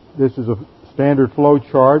life. This is a standard flow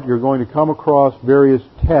chart. You're going to come across various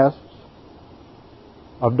tests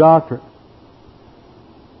of doctrine.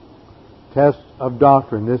 Tests of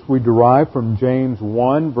doctrine. This we derive from James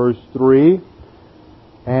 1, verse 3,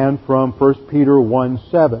 and from 1 Peter 1,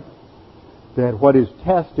 7. That what is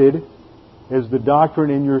tested is the doctrine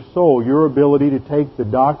in your soul, your ability to take the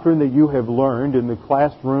doctrine that you have learned in the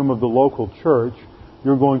classroom of the local church.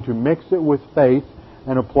 You're going to mix it with faith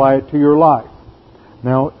and apply it to your life.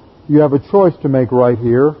 Now, you have a choice to make right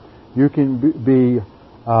here. You can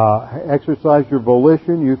exercise your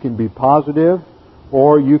volition, you can be positive,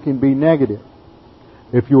 or you can be negative.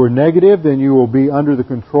 If you are negative, then you will be under the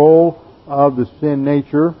control of the sin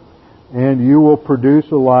nature, and you will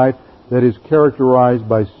produce a life that is characterized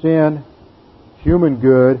by sin, human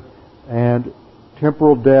good, and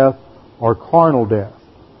temporal death or carnal death.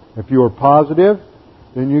 If you are positive,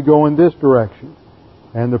 then you go in this direction.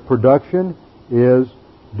 And the production is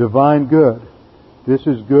divine good. This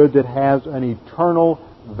is good that has an eternal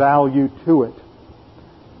value to it.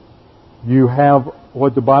 You have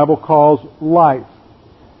what the Bible calls life.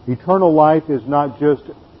 Eternal life is not just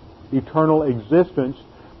eternal existence,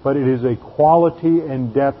 but it is a quality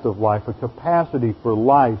and depth of life, a capacity for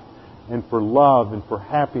life and for love and for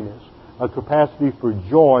happiness, a capacity for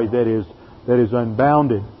joy that is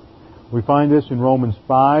unbounded. We find this in Romans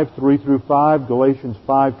 5, 3 through 5, Galatians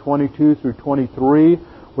 5, 22 through 23,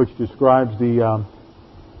 which describes the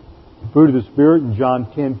fruit of the Spirit, in John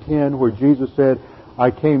 10:10, where Jesus said, I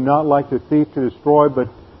came not like the thief to destroy, but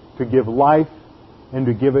to give life and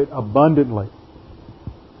to give it abundantly.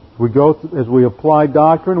 As we apply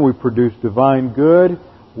doctrine, we produce divine good,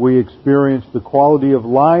 we experience the quality of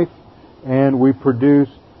life, and we produce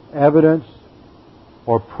evidence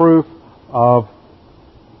or proof of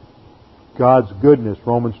God's goodness.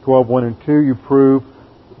 Romans 12, 1 and 2, you prove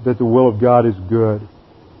that the will of God is good.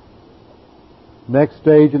 Next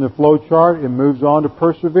stage in the flow chart, it moves on to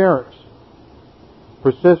perseverance,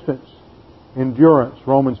 persistence, endurance.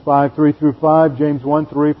 Romans 5, 3 through 5, James 1,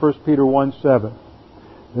 3, 1 Peter 1, 7.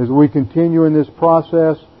 As we continue in this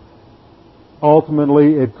process,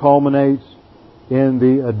 ultimately it culminates in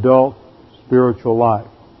the adult spiritual life.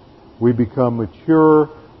 We become mature,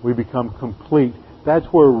 we become complete. That's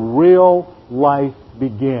where real life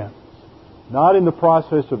begins. Not in the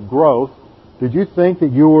process of growth. Did you think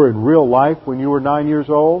that you were in real life when you were 9 years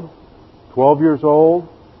old? 12 years old?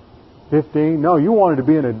 15? No, you wanted to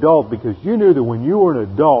be an adult because you knew that when you were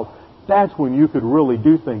an adult, that's when you could really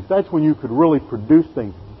do things. That's when you could really produce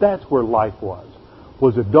things. That's where life was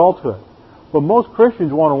adulthood. But most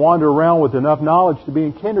Christians want to wander around with enough knowledge to be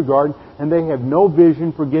in kindergarten, and they have no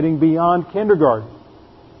vision for getting beyond kindergarten.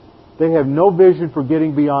 They have no vision for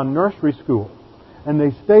getting beyond nursery school. And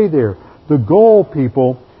they stay there. The goal,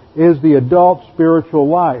 people, is the adult spiritual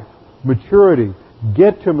life. Maturity.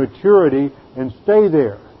 Get to maturity and stay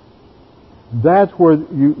there. That's where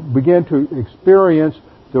you begin to experience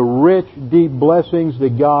the rich, deep blessings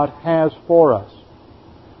that God has for us.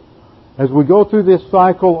 As we go through this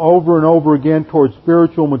cycle over and over again towards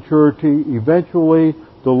spiritual maturity, eventually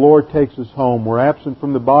the Lord takes us home. We're absent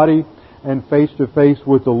from the body and face to face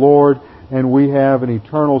with the Lord, and we have an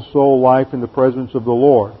eternal soul life in the presence of the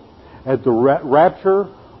Lord. At the rapture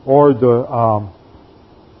or the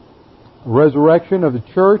resurrection of the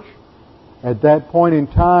church, at that point in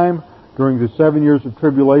time, during the 7 years of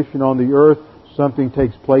tribulation on the earth, something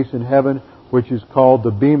takes place in heaven which is called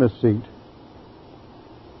the Bema seat.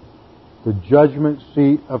 The judgment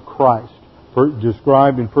seat of Christ,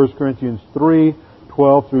 described in 1 Corinthians 3,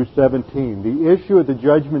 12 through 17. The issue at the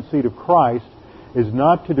judgment seat of Christ is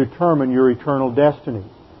not to determine your eternal destiny.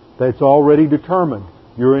 That's already determined.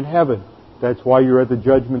 You're in heaven. That's why you're at the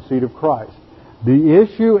judgment seat of Christ. The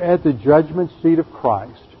issue at the judgment seat of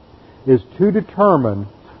Christ is to determine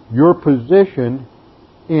your position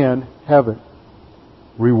in heaven.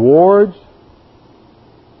 Rewards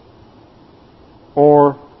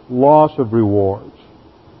or loss of rewards.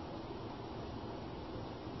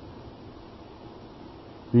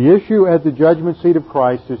 The issue at the judgment seat of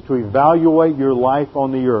Christ is to evaluate your life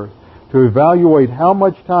on the earth, to evaluate how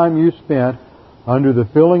much time you spent under the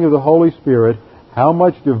filling of the Holy Spirit, how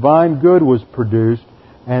much divine good was produced,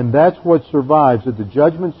 and that's what survives. At the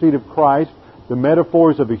judgment seat of Christ, the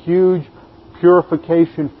metaphors of a huge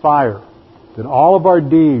purification fire, that all of our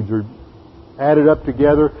deeds are added up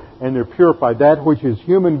together and they're purified. That which is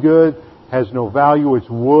human good has no value. It's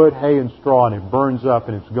wood, hay, and straw, and it burns up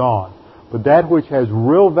and it's gone. But that which has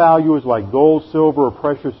real value is like gold, silver, or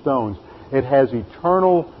precious stones. It has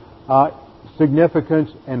eternal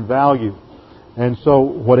significance and value. And so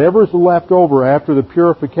whatever's left over after the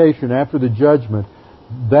purification, after the judgment,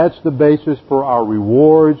 that's the basis for our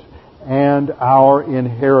rewards and our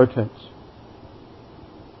inheritance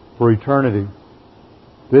for eternity.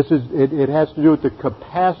 It has to do with the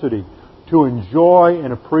capacity to enjoy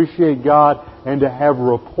and appreciate God and to have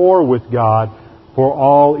rapport with God for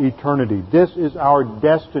all eternity. This is our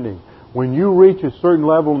destiny. When you reach a certain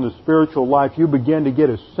level in the spiritual life, you begin to get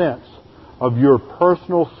a sense of your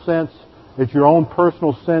personal sense. It's your own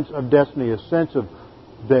personal sense of destiny, a sense of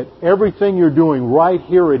that everything you're doing right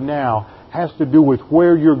here and now has to do with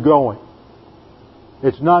where you're going.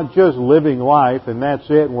 It's not just living life and that's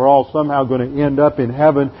it, and we're all somehow going to end up in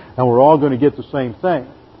heaven and we're all going to get the same thing.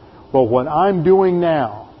 But what I'm doing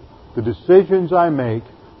now, the decisions I make,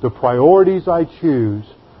 the priorities I choose,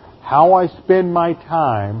 how I spend my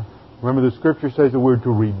time, remember the Scripture says that we're to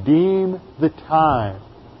redeem the time,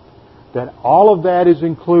 that all of that is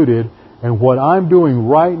included, and what I'm doing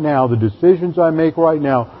right now, the decisions I make right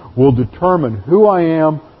now, will determine who I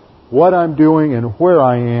am, what I'm doing, and where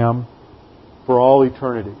I am for all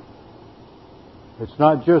eternity. It's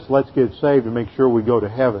not just let's get saved and make sure we go to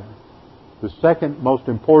heaven. The second most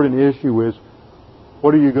important issue is,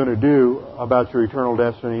 what are you going to do about your eternal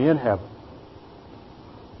destiny in heaven?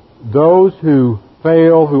 Those who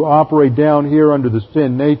fail, who operate down here under the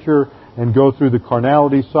sin nature and go through the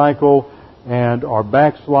carnality cycle and are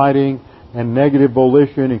backsliding and negative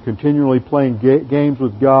volition and continually playing games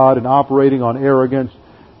with God and operating on arrogance,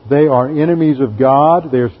 they are enemies of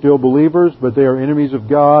God. They are still believers, but they are enemies of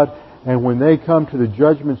God. And when they come to the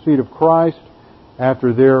judgment seat of Christ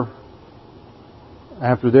after their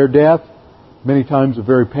death, many times a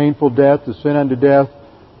very painful death, the sin unto death,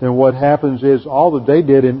 then what happens is all that they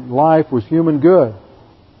did in life was human good.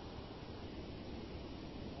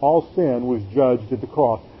 All sin was judged at the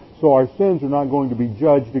cross. So our sins are not going to be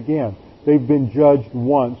judged again. They've been judged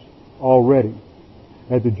once already.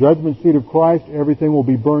 At the judgment seat of Christ, everything will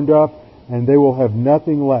be burned up and they will have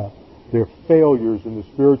nothing left. They're failures in the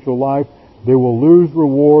spiritual life. They will lose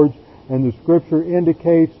rewards, and the Scripture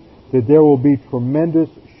indicates that there will be tremendous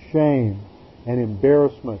shame and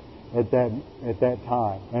embarrassment at that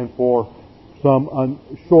time, and for some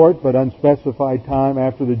short but unspecified time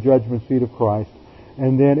after the judgment seat of Christ.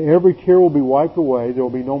 And then every tear will be wiped away. There will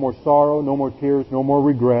be no more sorrow, no more tears, no more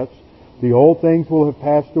regrets. The old things will have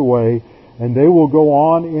passed away, and they will go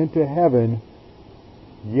on into heaven,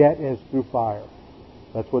 yet as through fire.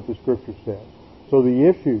 That's what the Scripture says. So the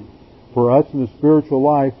issue for us in the spiritual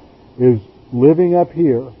life is living up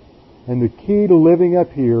here, and the key to living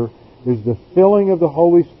up here is the filling of the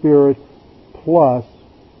Holy Spirit plus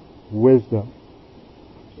wisdom.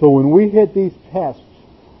 So when we hit these tests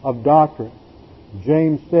of doctrine,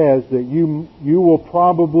 James says that you will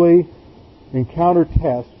probably encounter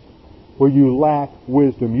tests where you lack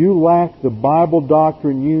wisdom. You lack the Bible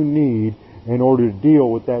doctrine you need in order to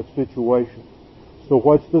deal with that situation. So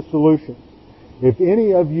what's the solution? If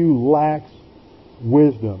any of you lacks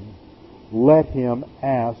wisdom, let him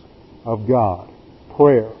ask of God.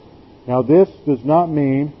 Prayer. Now this does not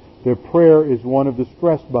mean that prayer is one of the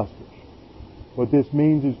stress busters. What this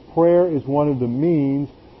means is prayer is one of the means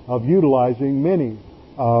of utilizing many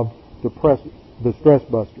of the stress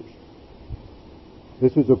busters.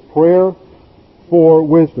 This is a prayer for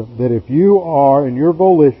wisdom, that if you are, in your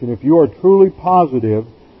volition, if you are truly positive,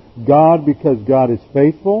 God, because God is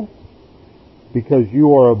faithful, because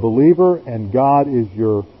you are a believer and God is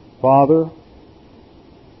your Father,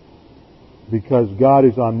 because God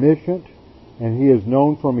is omniscient and He is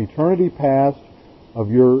known from eternity past of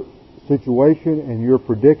your situation and your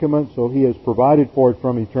predicament, so He has provided for it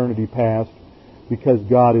from eternity past, because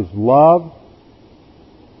God is love,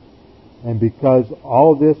 and because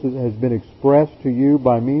all of this has been expressed to you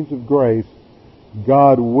by means of grace,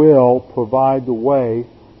 God will provide the way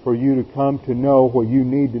for you to come to know what you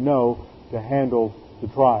need to know to handle the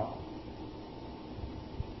trial.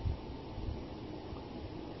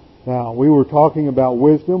 Now, we were talking about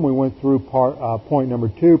wisdom. We went through point number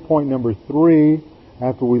 2. Point number 3,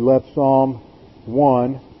 after we left Psalm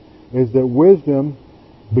 1, is that wisdom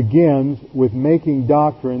begins with making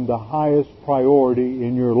doctrine the highest priority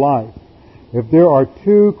in your life. If there are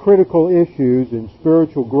two critical issues in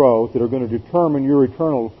spiritual growth that are going to determine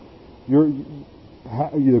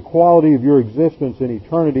the quality of your existence in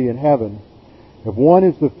eternity in heaven, if one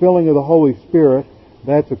is the filling of the Holy Spirit,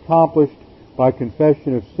 that's accomplished by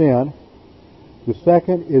confession of sin. The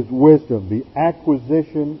second is wisdom, the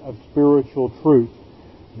acquisition of spiritual truth.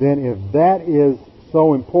 Then if that is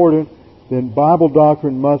so important, then Bible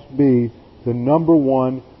doctrine must be the number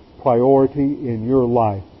one priority in your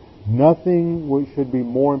life. Nothing should be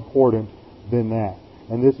more important than that.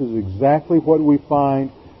 And this is exactly what we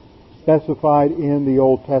find specified in the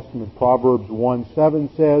Old Testament. Proverbs 1:7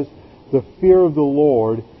 says, "The fear of the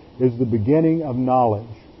Lord is the beginning of knowledge.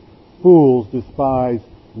 Fools despise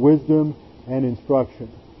wisdom and instruction."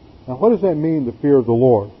 Now, what does that mean, the fear of the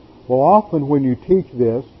Lord? Well, often when you teach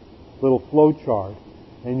this little flow chart,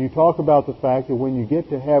 and you talk about the fact that when you get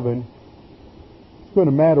to heaven, it's going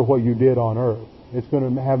to matter what you did on earth. It's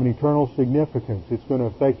going to have an eternal significance. It's going to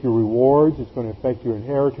affect your rewards. It's going to affect your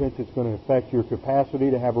inheritance. It's going to affect your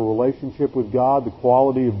capacity to have a relationship with God, the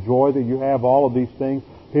quality of joy that you have, all of these things.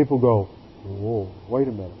 People go, whoa, wait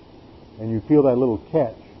a minute. And you feel that little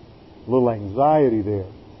catch, a little anxiety there.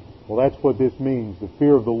 Well, that's what this means, the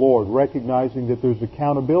fear of the Lord, recognizing that there's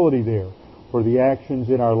accountability there for the actions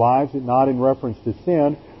in our lives, not in reference to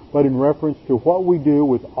sin, but in reference to what we do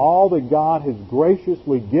with all that God has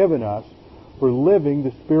graciously given us for living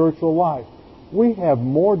the spiritual life. We have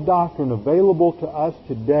more doctrine available to us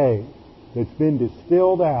today that's been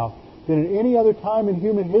distilled out than at any other time in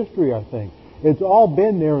human history, I think. It's all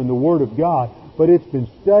been there in the Word of God, but it's been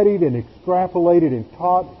studied and extrapolated and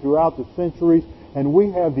taught throughout the centuries, and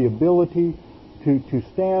we have the ability to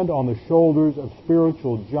stand on the shoulders of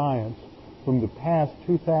spiritual giants from the past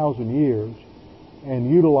 2,000 years and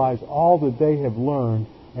utilize all that they have learned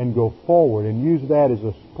and go forward and use that as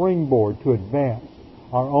a springboard to advance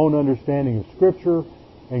our own understanding of Scripture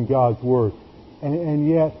and God's Word. And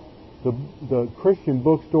yet, the Christian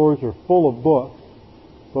bookstores are full of books,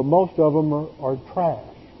 but most of them are trash.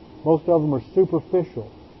 Most of them are superficial.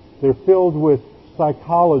 They're filled with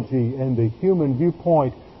psychology and the human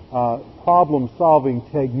viewpoint problem-solving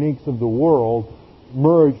techniques of the world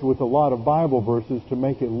merged with a lot of Bible verses to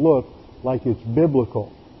make it look like it's biblical.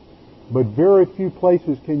 But very few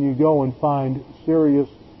places can you go and find serious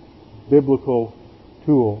biblical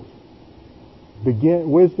tools.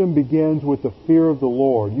 Wisdom begins with the fear of the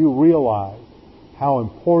Lord. You realize how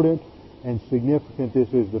important and significant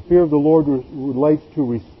this is. The fear of the Lord relates to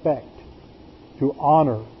respect, to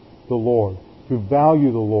honor the Lord, to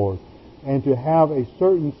value the Lord, and to have a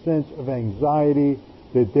certain sense of anxiety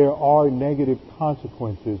that there are negative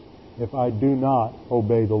consequences if I do not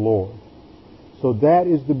obey the Lord. So that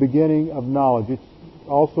is the beginning of knowledge. It's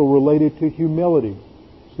also related to humility.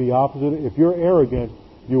 It's the opposite. If you're arrogant,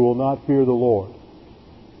 you will not fear the Lord.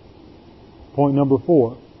 Point number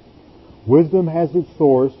 4. Wisdom has its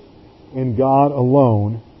source in God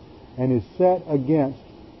alone and is set against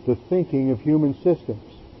the thinking of human systems.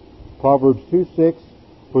 Proverbs 2:6,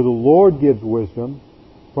 "For the Lord gives wisdom,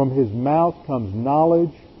 from His mouth comes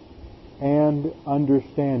knowledge and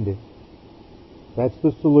understanding." That's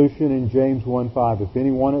the solution in James 1:5. "If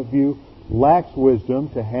any one of you lacks wisdom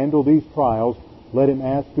to handle these trials, let him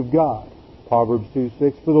ask of God." Proverbs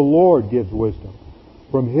 2:6, "For the Lord gives wisdom.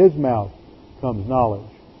 From His mouth comes knowledge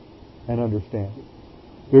and understanding."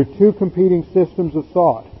 There are two competing systems of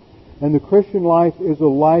thought, and the Christian life is a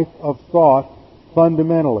life of thought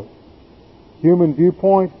fundamentally. Human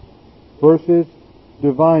viewpoint versus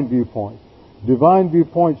divine viewpoint. Divine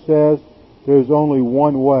viewpoint says there's only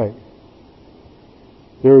one way.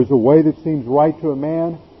 There is a way that seems right to a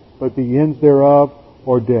man, but the ends thereof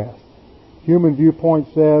are death. Human viewpoint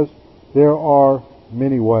says there are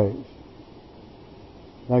many ways.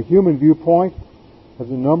 Now, human viewpoint has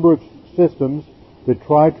a number of systems that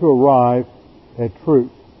try to arrive at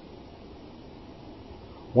truth.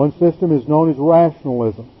 One system is known as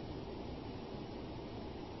rationalism.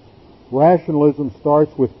 Rationalism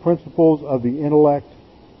starts with principles of the intellect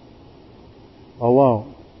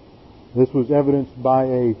alone. This was evidenced by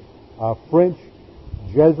a French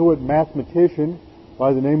Jesuit mathematician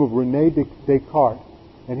by the name of René Descartes.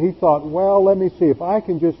 And he thought, well, let me see, if I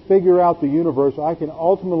can just figure out the universe, I can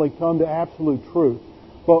ultimately come to absolute truth.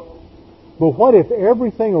 But what if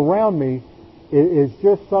everything around me is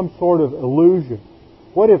just some sort of illusion?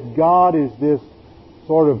 What if God is this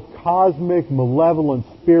sort of cosmic, malevolent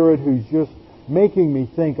spirit who's just making me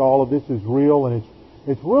think all of this is real, and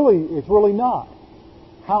it's really not?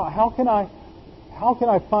 How can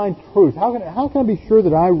I find truth? How can I be sure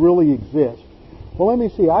that I really exist? Well, let me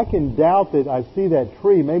see. I can doubt that I see that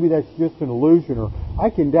tree. Maybe that's just an illusion, or I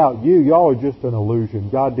can doubt you. Y'all are just an illusion.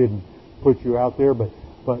 God didn't put you out there. But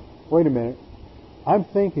wait a minute. I'm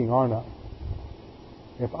thinking, aren't I?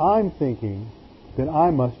 If I'm thinking, then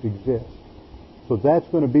I must exist. So that's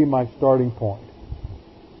going to be my starting point.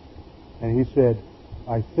 And he said,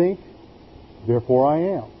 I think, therefore I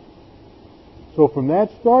am. So from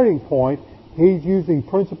that starting point, he's using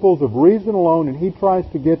principles of reason alone, and he tries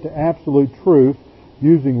to get to absolute truth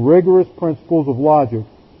using rigorous principles of logic,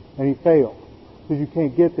 and he fails. Because you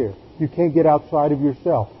can't get there. You can't get outside of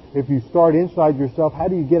yourself. if you start inside yourself, how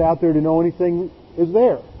do you get out there to know anything is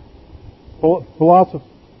there? Philosophers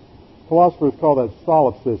call that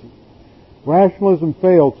solipsism. Rationalism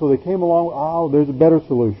failed, so they came along, there's a better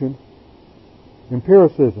solution.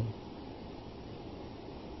 Empiricism.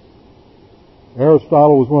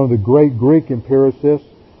 Aristotle was one of the great Greek empiricists.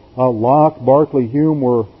 Locke, Berkeley, Hume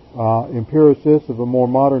were empiricists of a more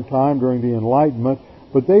modern time during the Enlightenment,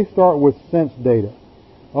 but they start with sense data.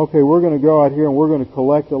 Okay, we're going to go out here and we're going to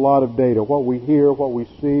collect a lot of data. What we hear, what we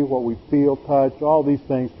see, what we feel, touch, all these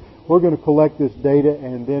things. We're going to collect this data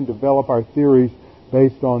and then develop our theories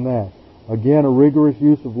based on that. Again, a rigorous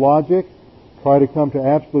use of logic. Try to come to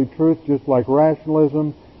absolute truth, just like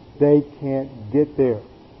rationalism. They can't get there.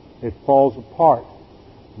 It falls apart.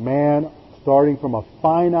 Man, starting from a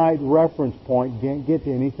finite reference point, can't get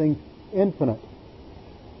to anything infinite.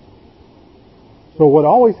 So what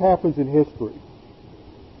always happens in history,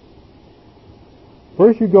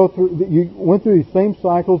 first you went through these same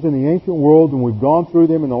cycles in the ancient world, and we've gone through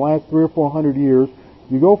them in the last 300 or 400 years.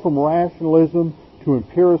 You go from rationalism to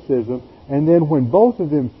empiricism, and then when both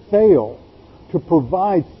of them fail to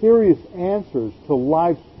provide serious answers to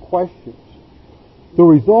life's questions, the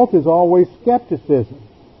result is always skepticism.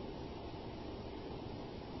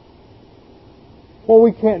 Well,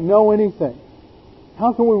 we can't know anything.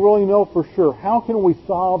 How can we really know for sure? How can we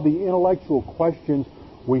solve the intellectual questions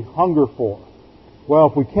we hunger for? Well,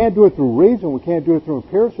 if we can't do it through reason, we can't do it through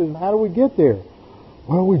empiricism, how do we get there?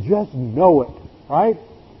 Well, we just know it, right?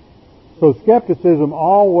 So skepticism,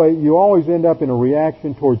 you always end up in a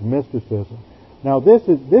reaction towards mysticism. Now, this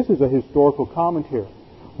is a historical commentary.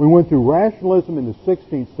 We went through rationalism in the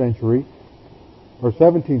 16th century, or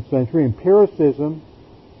 17th century, empiricism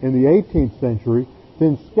in the 18th century,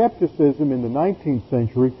 then skepticism in the 19th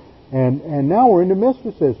century, and now we're into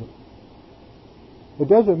mysticism. It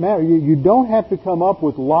doesn't matter. You don't have to come up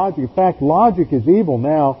with logic. In fact, logic is evil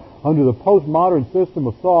now under the postmodern system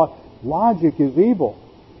of thought. Logic is evil.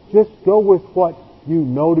 Just go with what you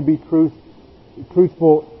know to be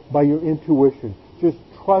truthful by your intuition. Just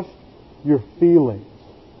trust your feelings.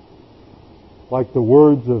 Like the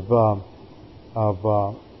words of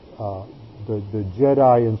the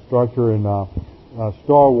Jedi instructor in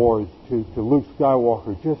Star Wars to Luke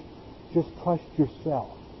Skywalker. Just trust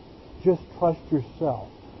yourself. Just trust yourself.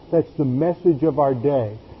 That's the message of our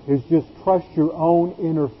day, is just trust your own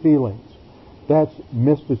inner feelings. That's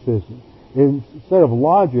mysticism. Instead of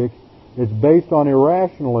logic, it's based on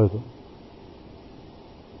irrationalism.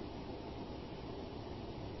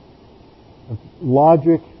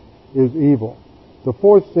 Logic is evil. The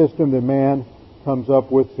fourth system that man comes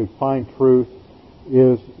up with to find truth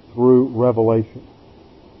is through revelation.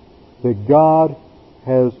 That God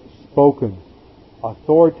has spoken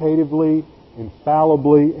authoritatively,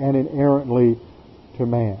 infallibly, and inerrantly to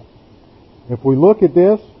man. If we look at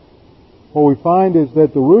this, what we find is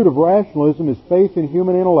that the root of rationalism is faith in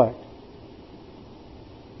human intellect.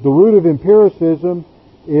 The root of empiricism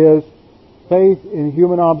is faith in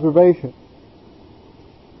human observation.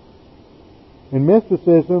 In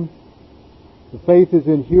mysticism, the faith is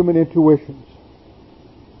in human intuitions.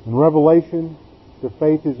 In revelation, the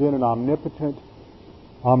faith is in an omnipotent,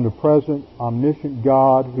 omnipresent, omniscient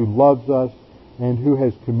God who loves us and who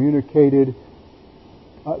has communicated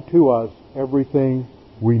to us everything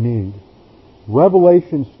we need.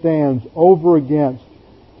 Revelation stands over against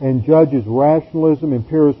and judges rationalism,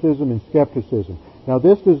 empiricism, and skepticism. Now,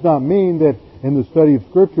 this does not mean that in the study of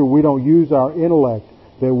Scripture we don't use our intellect,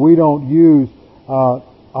 that we don't use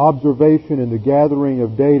observation and the gathering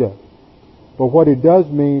of data. But what it does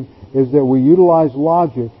mean is that we utilize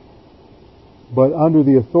logic, but under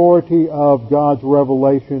the authority of God's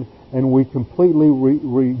revelation, and we completely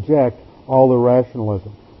reject all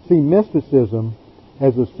irrationalism. See, mysticism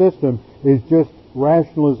as a system is just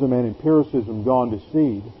rationalism and empiricism gone to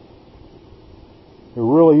seed. It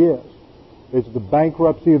really is. It's the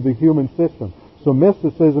bankruptcy of the human system. So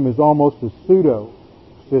mysticism is almost a pseudo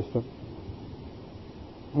system.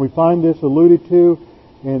 We find this alluded to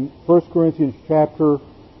in 1 Corinthians chapter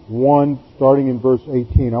 1, starting in verse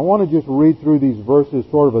 18. I want to just read through these verses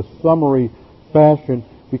sort of a summary fashion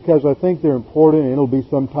because I think they're important, and it'll be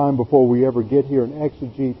some time before we ever get here and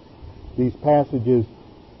exegete these passages.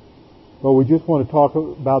 But we just want to talk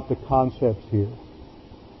about the concepts here.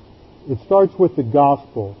 It starts with the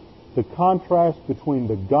gospel, the contrast between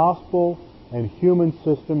the gospel and human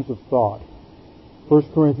systems of thought.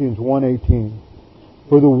 1 Corinthians 1:18.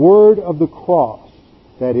 For the word of the cross,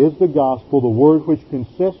 that is the gospel, the word which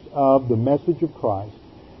consists of the message of Christ,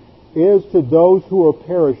 is to those who are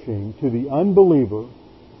perishing, to the unbeliever,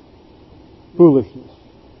 foolishness.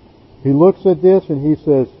 He looks at this and he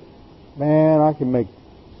says, man, I can make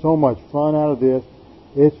so much fun out of this.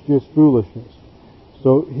 It's just foolishness.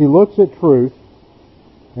 So he looks at truth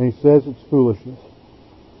and he says it's foolishness.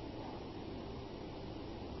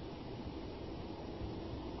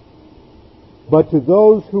 But to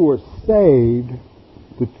those who are saved,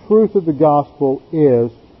 the truth of the gospel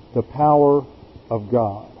is the power of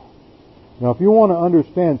God. Now, if you want to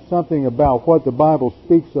understand something about what the Bible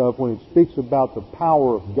speaks of when it speaks about the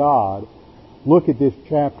power of God, look at this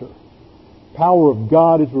chapter. Power of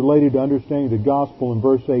God is related to understanding the gospel in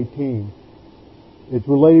verse 18. It's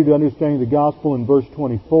related to understanding the gospel in verse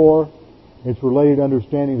 24. It's related to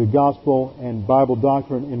understanding the gospel and Bible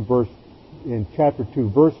doctrine in chapter 2,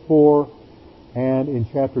 verse 4, and in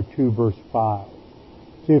chapter 2, verse 5.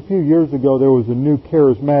 See, a few years ago there was a new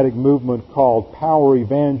charismatic movement called power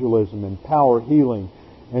evangelism and power healing.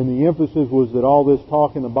 And the emphasis was that all this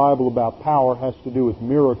talk in the Bible about power has to do with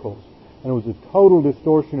miracles. And it was a total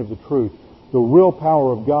distortion of the truth. The real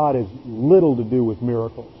power of God has little to do with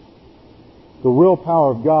miracles. The real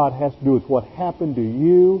power of God has to do with what happened to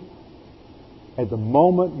you at the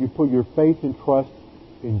moment you put your faith and trust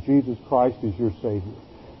in Jesus Christ as your Savior.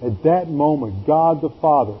 At that moment, God the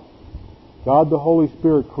Father, God the Holy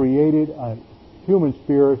Spirit created a human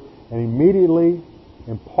spirit and immediately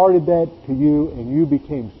imparted that to you, and you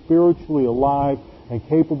became spiritually alive and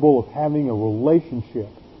capable of having a relationship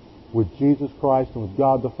with Jesus Christ and with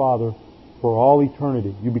God the Father for all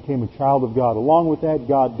eternity. You became a child of God. Along with that,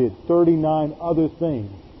 God did 39 other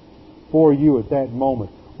things for you at that moment,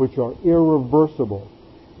 which are irreversible.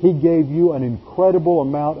 He gave you an incredible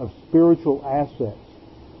amount of spiritual assets,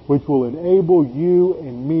 which will enable you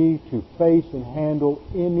and me to face and handle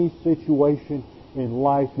any situation in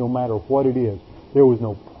life, no matter what it is. There was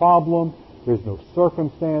no problem, there's no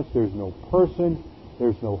circumstance, there's no person,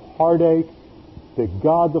 there's no heartache that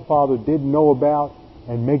God the Father didn't know about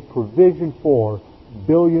and make provision for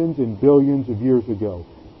billions and billions of years ago.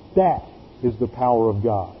 That is the power of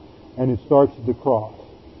God. And it starts at the cross.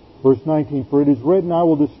 Verse 19, for it is written, I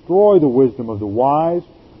will destroy the wisdom of the wise.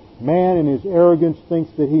 Man in his arrogance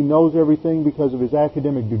thinks that he knows everything because of his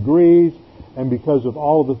academic degrees and because of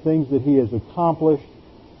all of the things that he has accomplished.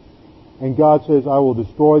 And God says, I will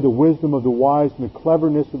destroy the wisdom of the wise, and the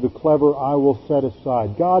cleverness of the clever I will set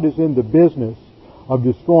aside. God is in the business of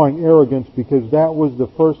destroying arrogance, because that was the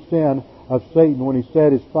first sin of Satan when he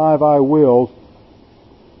said his 5 I wills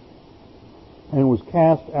and was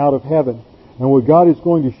cast out of heaven. And what God is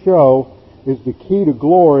going to show is the key to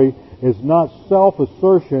glory is not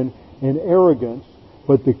self-assertion and arrogance,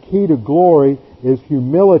 but the key to glory is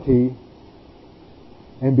humility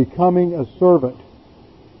and becoming a servant.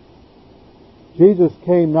 Jesus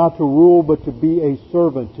came not to rule, but to be a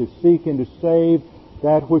servant, to seek and to save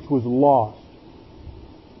that which was lost.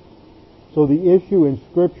 So the issue in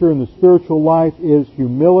Scripture in the spiritual life is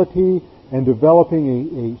humility and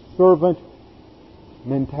developing a servant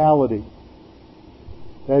mentality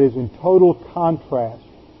that is in total contrast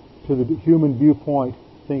to the human viewpoint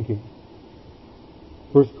thinking.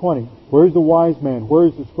 Verse 20, where is the wise man? Where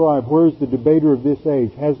is the scribe? Where is the debater of this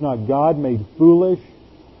age? Has not God made foolish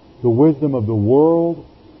the wisdom of the world?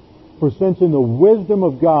 For since in the wisdom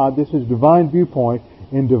of God, this is divine viewpoint,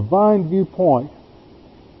 in divine viewpoint,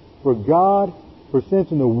 for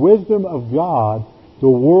since in the wisdom of God, the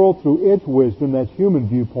world through its wisdom, that's human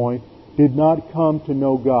viewpoint, did not come to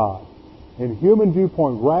know God. In human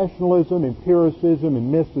viewpoint, rationalism, empiricism,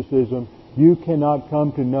 and mysticism, you cannot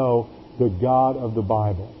come to know the God of the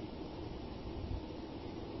Bible.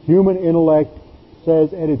 Human intellect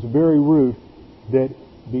says at its very root that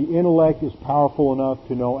the intellect is powerful enough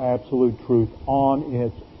to know absolute truth on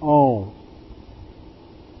its own.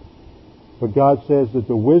 But God says that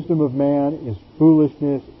the wisdom of man is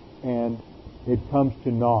foolishness and it comes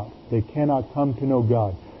to naught. They cannot come to know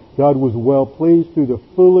God. God was well pleased through the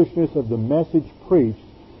foolishness of the message preached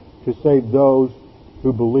to save those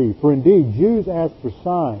who believe. For indeed, Jews ask for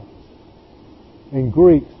signs, and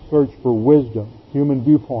Greeks search for wisdom, human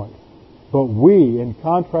viewpoint. But we, in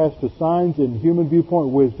contrast to signs and human viewpoint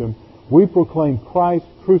wisdom, we proclaim Christ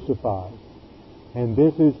crucified. And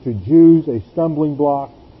this is to Jews a stumbling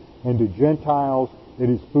block, and to Gentiles it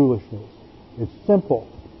is foolishness. It's simple.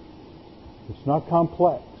 It's not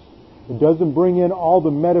complex. It doesn't bring in all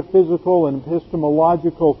the metaphysical and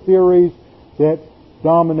epistemological theories that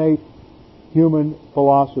dominate human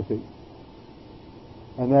philosophy.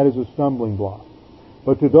 And that is a stumbling block.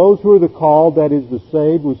 But to those who are the called, that is the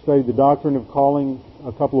saved, we studied the doctrine of calling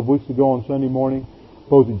a couple of weeks ago on Sunday morning,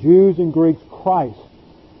 both Jews and Greeks, Christ,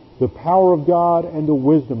 the power of God and the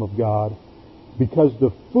wisdom of God, because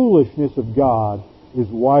the foolishness of God is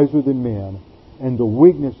wiser than men, and the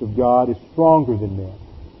weakness of God is stronger than men.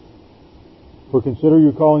 For consider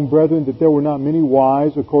your calling, brethren, that there were not many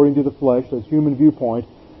wise according to the flesh, that's human viewpoint,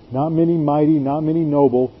 not many mighty, not many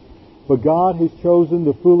noble, but God has chosen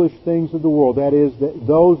the foolish things of the world, that is,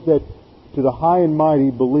 those that to the high and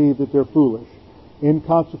mighty believe that they're foolish,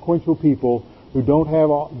 inconsequential people who don't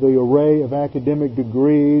have the array of academic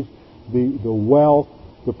degrees, the wealth,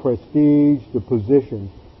 the prestige, the position.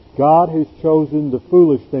 God has chosen the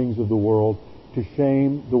foolish things of the world to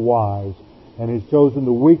shame the wise, and has chosen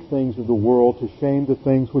the weak things of the world to shame the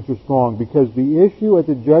things which are strong, because the issue at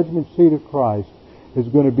the judgment seat of Christ is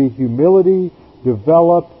going to be humility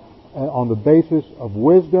developed on the basis of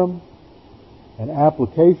wisdom and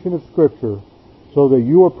application of Scripture, so that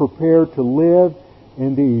you are prepared to live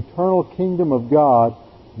in the eternal kingdom of God,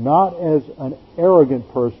 not as an arrogant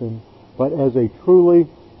person, but as a truly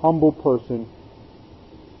humble person,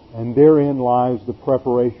 and therein lies the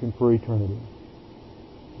preparation for eternity.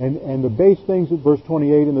 And the base things, at verse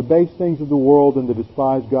 28, and the base things of the world and the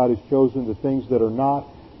despised God has chosen, the things that are not,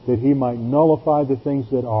 that He might nullify the things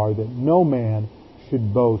that are, that no man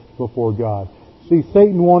should boast before God. See,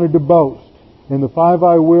 Satan wanted to boast. In the 5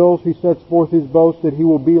 I wills, he sets forth his boast that he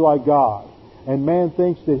will be like God. And man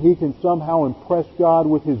thinks that he can somehow impress God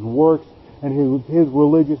with his works and his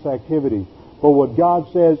religious activity. But what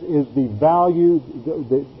God says is the value,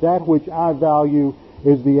 that which I value,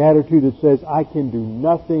 is the attitude that says, I can do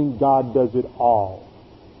nothing, God does it all.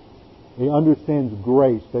 He understands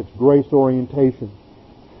grace. That's grace orientation.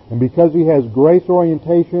 And because he has grace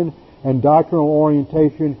orientation and doctrinal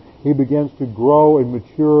orientation, he begins to grow and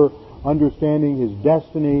mature, understanding his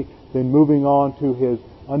destiny, then moving on to his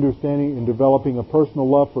understanding and developing a personal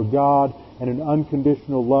love for God and an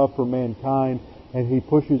unconditional love for mankind. And he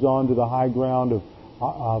pushes on to the high ground of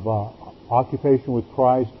occupation with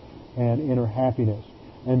Christ and inner happiness.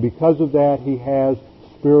 And because of that, he has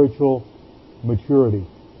spiritual maturity.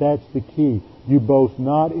 That's the key. You boast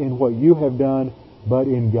not in what you have done, but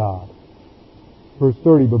in God. Verse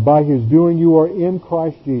 30, but by His doing you are in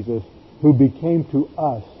Christ Jesus, who became to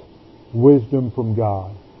us wisdom from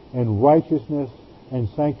God, and righteousness, and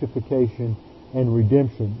sanctification, and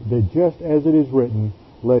redemption, that just as it is written,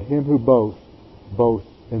 let him who boasts, boast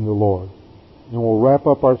in the Lord. And we'll wrap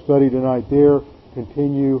up our study tonight there,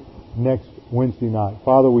 continue next Wednesday night.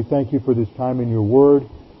 Father, we thank you for this time in your word.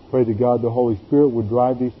 Pray that God the Holy Spirit would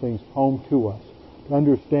drive these things home to us, to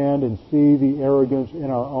understand and see the arrogance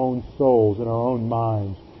in our own souls, in our own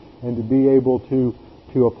minds, and to be able to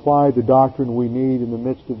apply the doctrine we need in the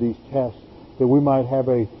midst of these tests, that we might have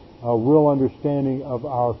a real understanding of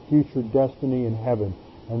our future destiny in heaven,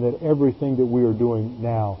 and that everything that we are doing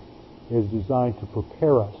now is designed to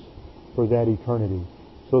prepare us for that eternity,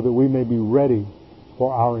 so that we may be ready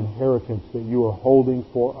for our inheritance that you are holding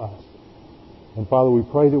for us. And Father, we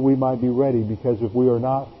pray that we might be ready, because if we are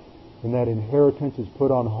not, then that inheritance is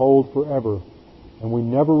put on hold forever, and we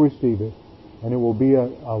never receive it, and it will be a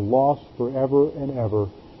loss forever and ever,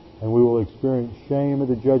 and we will experience shame at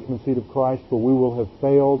the judgment seat of Christ, for we will have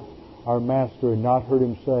failed our Master and not heard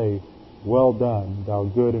Him say, well done, thou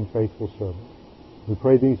good and faithful servant. We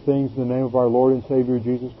pray these things in the name of our Lord and Savior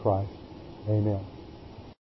Jesus Christ. Amen.